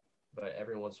stay, but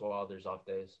every once in a while there's off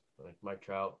days. Like Mike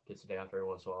Trout gets a day off every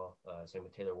once in a while. Same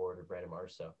with Taylor Ward or Brandon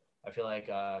Marsh. So I feel like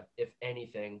if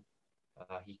anything,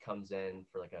 he comes in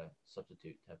for like a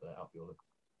substitute type of outfielder.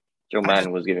 Joe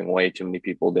Madden was giving way too many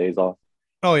people days off.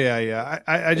 Oh yeah.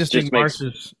 I just think Marsh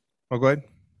is. Oh, go ahead.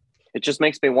 It just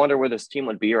makes me wonder where this team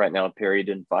would be right now if Perry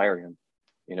didn't fire him.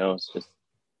 You know, it's just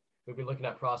we'd be looking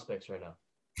at prospects right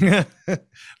now.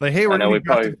 Like, hey, we're going to be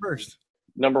drafted first.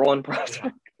 Number one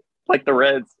prospect, like the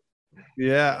Reds.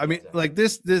 Yeah, I mean, like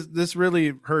this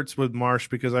really hurts with Marsh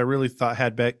because I really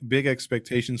had big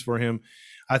expectations for him.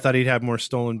 I thought he'd have more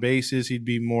stolen bases. He'd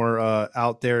be more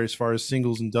out there as far as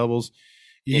singles and doubles.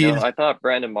 I thought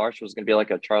Brandon Marsh was going to be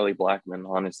like a Charlie Blackmon,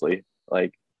 honestly.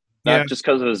 Like, not just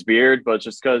because of his beard, but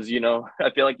just because, I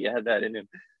feel like he had that in him.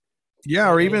 Yeah,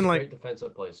 or even like great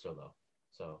defensive play still, though.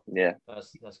 So yeah,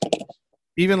 that's good news.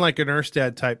 Even like an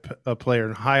Erstad type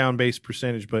player, high on base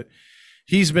percentage, but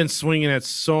he's been swinging at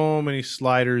so many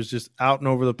sliders, just out and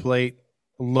over the plate,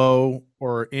 low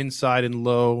or inside and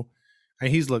low. And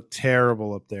he's looked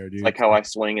terrible up there, dude. It's like how I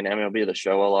swing in MLB The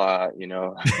Show a lot,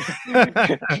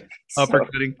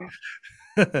 Uppercutting.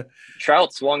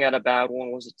 Trout swung at a bad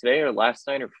one. Was it today or last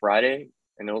night or Friday?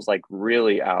 And it was like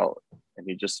really out, and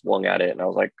he just swung at it, and I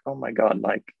was like, "Oh my god,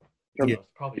 Mike, you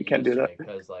can't do that."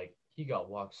 Because like he got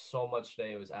walked so much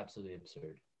today, it was absolutely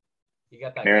absurd. You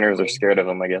got that. Mariners are scared of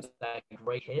him, I guess. That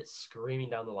great hit screaming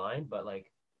down the line, but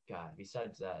like, God,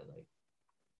 besides that, like,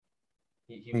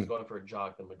 he was going for a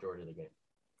jog the majority of the game.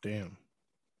 Damn.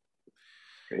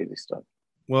 Crazy stuff.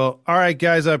 Well, all right,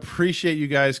 guys. I appreciate you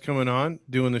guys coming on,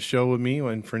 doing the show with me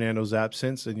in Fernando's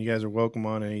absence, and you guys are welcome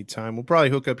on any time. We'll probably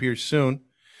hook up here soon,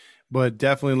 but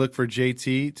definitely look for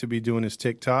JT to be doing his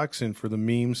TikToks and for the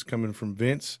memes coming from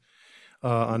Vince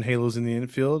on Halos in the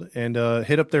Infield. And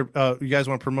hit up there. You guys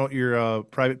want to promote your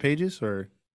private pages, or?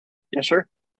 Yeah, sure.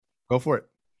 Go for it.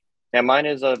 Yeah, mine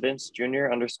is Vince Jr.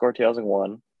 _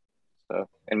 2001. So,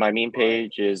 and my meme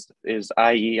page is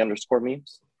IE _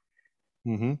 memes.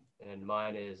 Mm-hmm. And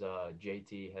mine is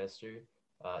JT Hester.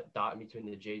 Dot between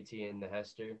the JT and the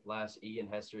Hester. Last E in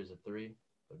Hester is a 3.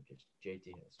 So just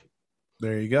JT Hester.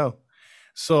 There you go.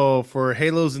 So for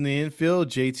Halos in the Infield,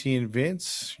 JT and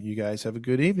Vince, you guys have a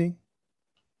good evening.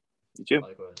 You too.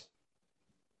 Likewise.